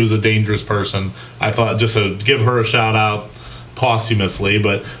 Like, she was a dangerous person. I thought just to give her a shout out posthumously.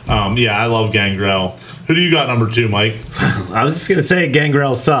 But, I love Gangrel. Who do you got number 2, Mike? I was just going to say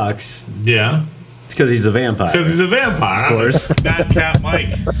Gangrel sucks. Yeah. It's because he's a vampire. Because he's a vampire. Of course. Madcap Mike.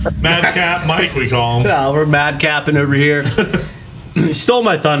 Madcap Mike, we call him. Yeah, we're madcapping over here. He stole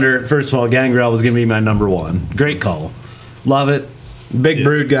my thunder. First of all, Gangrel was going to be my number 1. Great call. Love it. Big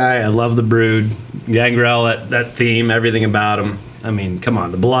Brood guy. I love the Brood. Gangrel, that theme, everything about him. I mean, come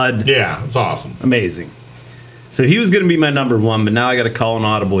on. The blood. Yeah, it's awesome. Amazing. So he was going to be my number 1, but now I got to call an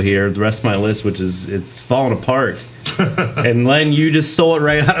audible here. The rest of my list, which is, it's falling apart. And Len, you just stole it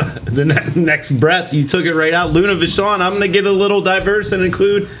right out. The next breath, you took it right out. Luna Vachon, I'm going to get a little diverse and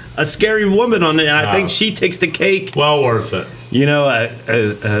include a scary woman on it. And I think she takes the cake. Well worth it. You know,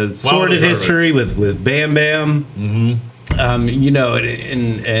 a sordid history with Bam Bam. Mm-hmm.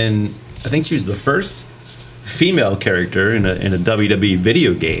 And I think she was the first female character in a WWE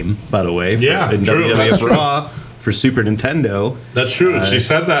video game, by the way. In WWF Raw for Super Nintendo. That's true. She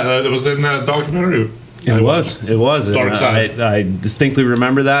said that. It was in that documentary. It was. Dark Side. I distinctly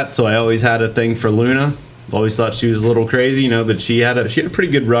remember that, so I always had a thing for Luna. Always thought she was a little crazy, but she had a pretty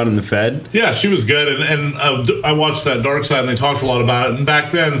good run in the Fed. Yeah, she was good, and I watched that Dark Side, and they talked a lot about it. And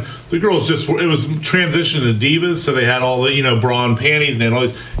back then, the girls it was transitioned to divas, so they had all the bra and panties, and they had all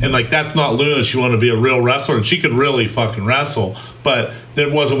these, and that's not Luna. She wanted to be a real wrestler, and she could really fucking wrestle, but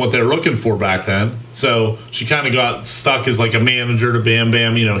that wasn't what they were looking for back then. So she kind of got stuck as a manager to Bam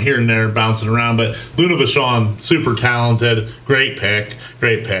Bam, here and there, bouncing around. But Luna Vachon, super talented, great pick.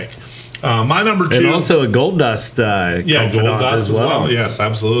 My number 2, and also a Goldust Goldust as well. Yes,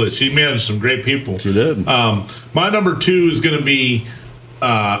 absolutely. She managed some great people. She did. My number 2 is going to be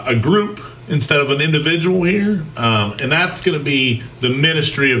a group instead of an individual here, and that's going to be the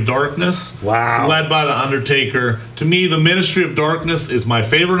Ministry of Darkness. Wow. Led by the Undertaker. To me, the Ministry of Darkness is my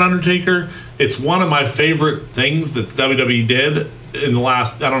favorite Undertaker. It's one of my favorite things that WWE did in the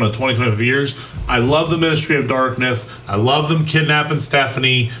last, 20, 25 years. I love the Ministry of Darkness. I love them kidnapping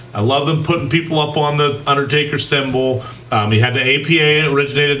Stephanie. I love them putting people up on the Undertaker symbol. You had the APA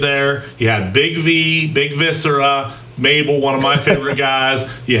originated there. You had Big V, Big Viscera, Mabel, one of my favorite guys.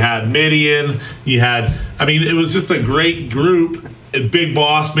 You had Midian. It was just a great group. And Big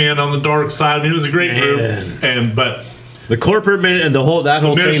Boss Man on the dark side. It was a great group. But the corporate and the whole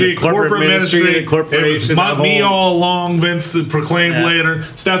ministry, thing, corporate ministry, it corporation. was me all along. Vince proclaimed later.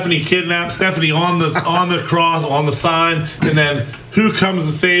 Stephanie kidnapped. Stephanie on the cross on the sign, and then who comes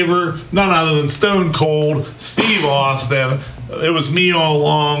to save her? None other than Stone Cold Steve Austin. It was me all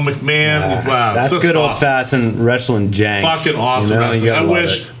along. McMahon. Wow, that's good old fashioned wrestling jank. Fucking awesome wrestling. I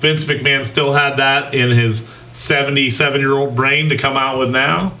wish Vince McMahon still had that in his 77-year-old brain to come out with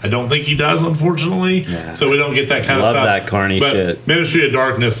now. I don't think he does, unfortunately. Yeah. So we don't get that kind of stuff. Love that carny shit. Ministry of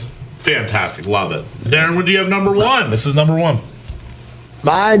Darkness, fantastic. Love it. Darren, what do you have number one? This is number one.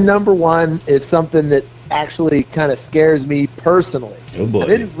 My number one is something that actually kind of scares me personally. Oh boy. I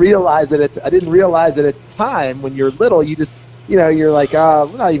didn't realize it at the time. When you're little, you just, you're like,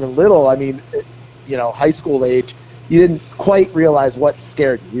 not even little. I mean, high school age. You didn't quite realize what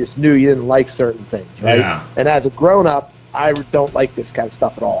scared you. You just knew you didn't like certain things, right? Yeah. And as a grown-up, I don't like this kind of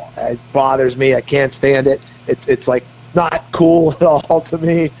stuff at all. It bothers me. I can't stand it. It's like not cool at all to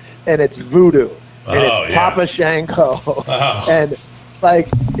me. And it's voodoo. And it's Papa Shango. Oh. And like,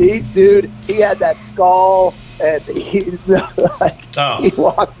 he had that skull, and he's like, he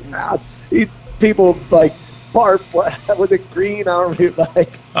walked around. People like barf with a green arm.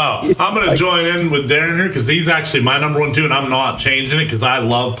 I'm going to join in with Darren here because he's actually my number one too, and I'm not changing it because I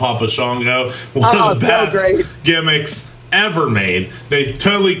love Papa Shango. One of the best gimmicks ever made. They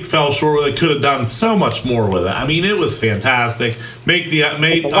totally fell short where they could have done so much more with it. I mean, it was fantastic. Made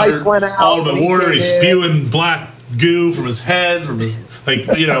Ultimate Warrior. He's spewing black goo from his head,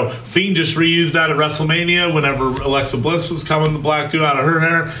 Fiend just reused that at WrestleMania whenever Alexa Bliss was coming the black goo out of her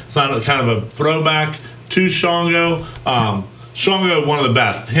hair. It's not kind of a throwback to Shango. Shango, one of the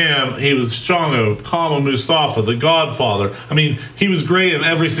best. He was Shango, Kama Mustafa, the Godfather. I mean, he was great in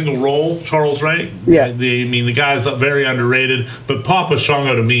every single role. Charles, right? Yeah. The guy's very underrated, but Papa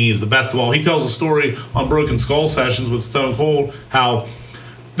Shango to me is the best of all. He tells a story on Broken Skull Sessions with Stone Cold how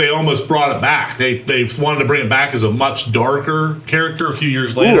they almost brought it back. They wanted to bring it back as a much darker character a few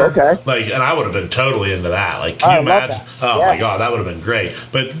years later. Ooh, okay. And I would have been totally into that. Can you imagine? My God, that would have been great.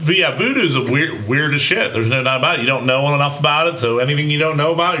 But voodoo's a weird as shit. There's no doubt about it. You don't know enough about it, so anything you don't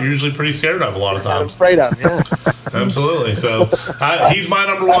know about, you're usually pretty scared of a lot of times. I'm afraid of, yeah. Absolutely. So he's my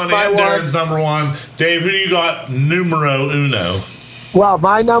number one, and Darren's number one. Dave, who do you got numero uno? Well,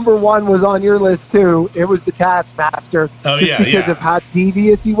 my number one was on your list too. It was the Taskmaster. Oh yeah, because of how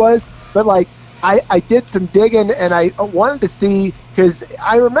devious he was. But I did some digging, and I wanted to see, because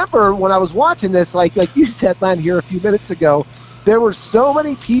I remember when I was watching this, like you said, Len, here a few minutes ago, there were so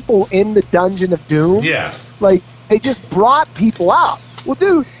many people in the Dungeon of Doom. Yes. They just brought people out. Well,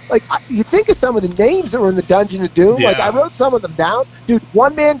 dude, you think of some of the names that were in the Dungeon of Doom. Yeah. I wrote some of them down. Dude,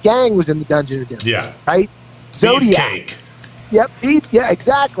 One Man Gang was in the Dungeon of Doom. Yeah. Right? Zodiac. Beefcake. Yep,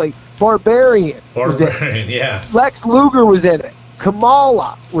 exactly. Barbarian was in it. Yeah. Lex Luger was in it.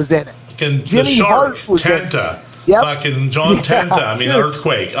 Kamala was in it. The Shark, Tenta. Yep. Fucking John Tenta. I mean,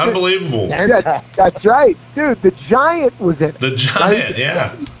 Earthquake. Unbelievable. That's right. Dude, the Giant was in it. The Giant,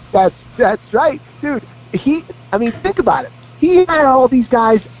 yeah. That's right. Dude, think about it. He had all these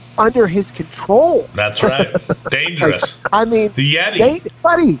guys under his control. That's right. Dangerous. The Yeti.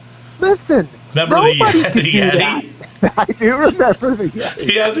 Buddy, listen. Remember the Yeti? I do remember the Yeti.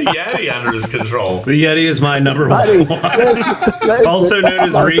 He had the Yeti under his control. The Yeti is my number one. Also known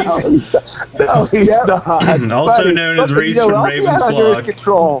as Reese. No, he's not. Also known as Reese from Raven's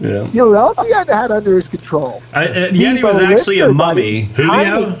Flock. Yeah. You know what else he had under his control? Yeti was actually a mummy. Who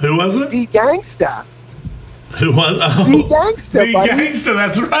was it? The Gangsta. Who was? Z Gangsta. Z Gangsta,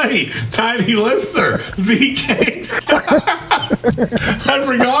 that's right. Tiny Lister. Z Gangsta. I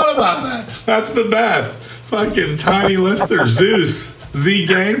forgot about that. That's the best. Fucking Tiny Lister. Zeus. Z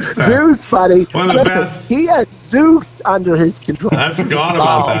Gangsta. Zeus, buddy. One of the best. He had Zeus under his control. I forgot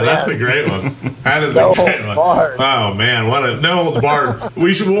about that. Man. That's a great one. That is a great one. Oh man, what a No Holds Barred.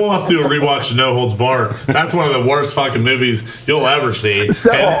 We'll have to do a rewatch of No Holds Barred. That's one of the worst fucking movies you'll ever see.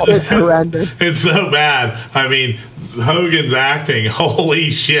 It's horrendous. It's so bad. I mean, Hogan's acting, holy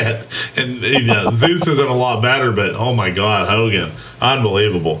shit. And Zeus isn't a lot better, but oh my God, Hogan,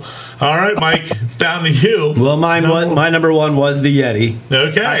 unbelievable. All right, Mike, it's down to you. Well, my number one was the Yeti.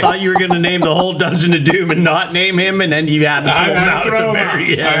 Okay. I thought you were going to name the whole Dungeon of Doom and not name him, and then you had to throw him out at the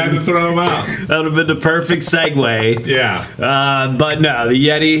very end. I had to throw him out. That would have been the perfect segue. Yeah. But no, the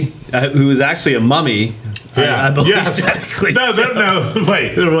Yeti, who was actually a mummy, I believe exactly. No,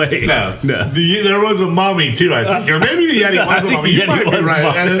 wait. No. There was a mummy too, I think, or maybe the Yeti was a mummy. You might be right.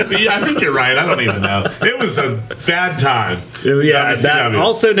 I think you're right. I don't even know. It was a bad time. Yeah, that,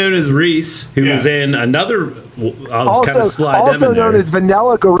 also known as Reese, who was in another. I'll kind of slide them in also known as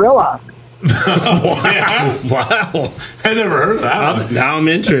Vanilla Gorilla. Wow. I never heard of that. Now I'm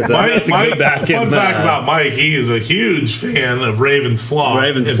interested. Fun fact about Mike, he is a huge fan of Raven's Flock.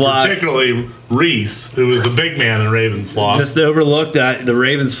 Particularly Reese, who was the big man in Raven's Flock. Just overlooked that the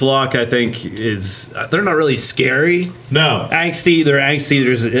Raven's Flock, I think, is they're not really scary. No. Angsty,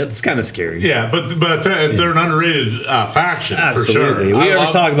 it's kind of scary. Yeah, but they're an underrated faction. Absolutely. For sure. We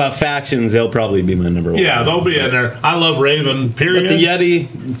ever talk about factions, they'll probably be my number one. Yeah, they'll be in there. I love Raven, period. But the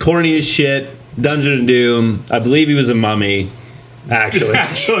Yeti, corny as shit, Dungeon of Doom, I believe he was a mummy, actually.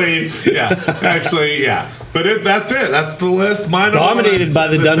 Actually, yeah. But that's it. That's the list. Mine dominated by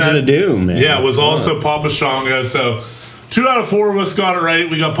the Dungeon of Doom, man. Yeah, it was also Papa Shango. So 2 out of 4 of us got it right.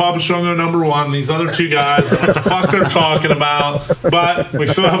 We got Papa Shango number 1. These other 2 guys, I don't know what the fuck they're talking about, but we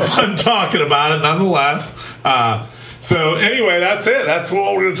still have fun talking about it nonetheless. So anyway, that's it. That's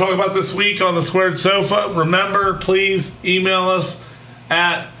what we're going to talk about this week on the Squared Sofa. Remember, please email us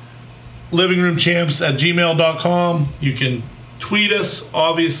at livingroomchamps@gmail.com. You can tweet us,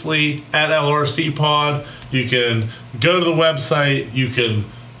 obviously, at LRC Pod. You can go to the website. You can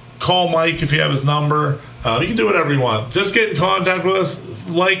call Mike if you have his number. You can do whatever you want. Just get in contact with us,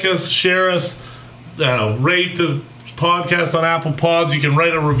 like us, share us, rate the podcast on Apple Pods. You can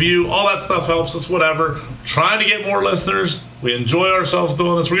write a review. All that stuff helps us, whatever. Trying to get more listeners. We enjoy ourselves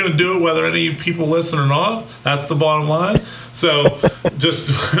doing this. We're going to do it whether any people listen or not. That's the bottom line. So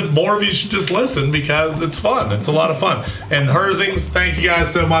just more of you should just listen because it's fun. It's a lot of fun. And Herzings, thank you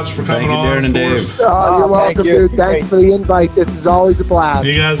guys so much for coming on. Darren and Dave. You're welcome, dude. Thanks for the invite. This is always a blast.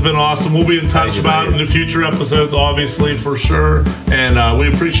 You guys have been awesome. We'll be in touch about it in the future episodes, obviously, for sure. And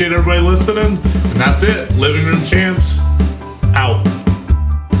we appreciate everybody listening. And that's it. Living Room Champs, out.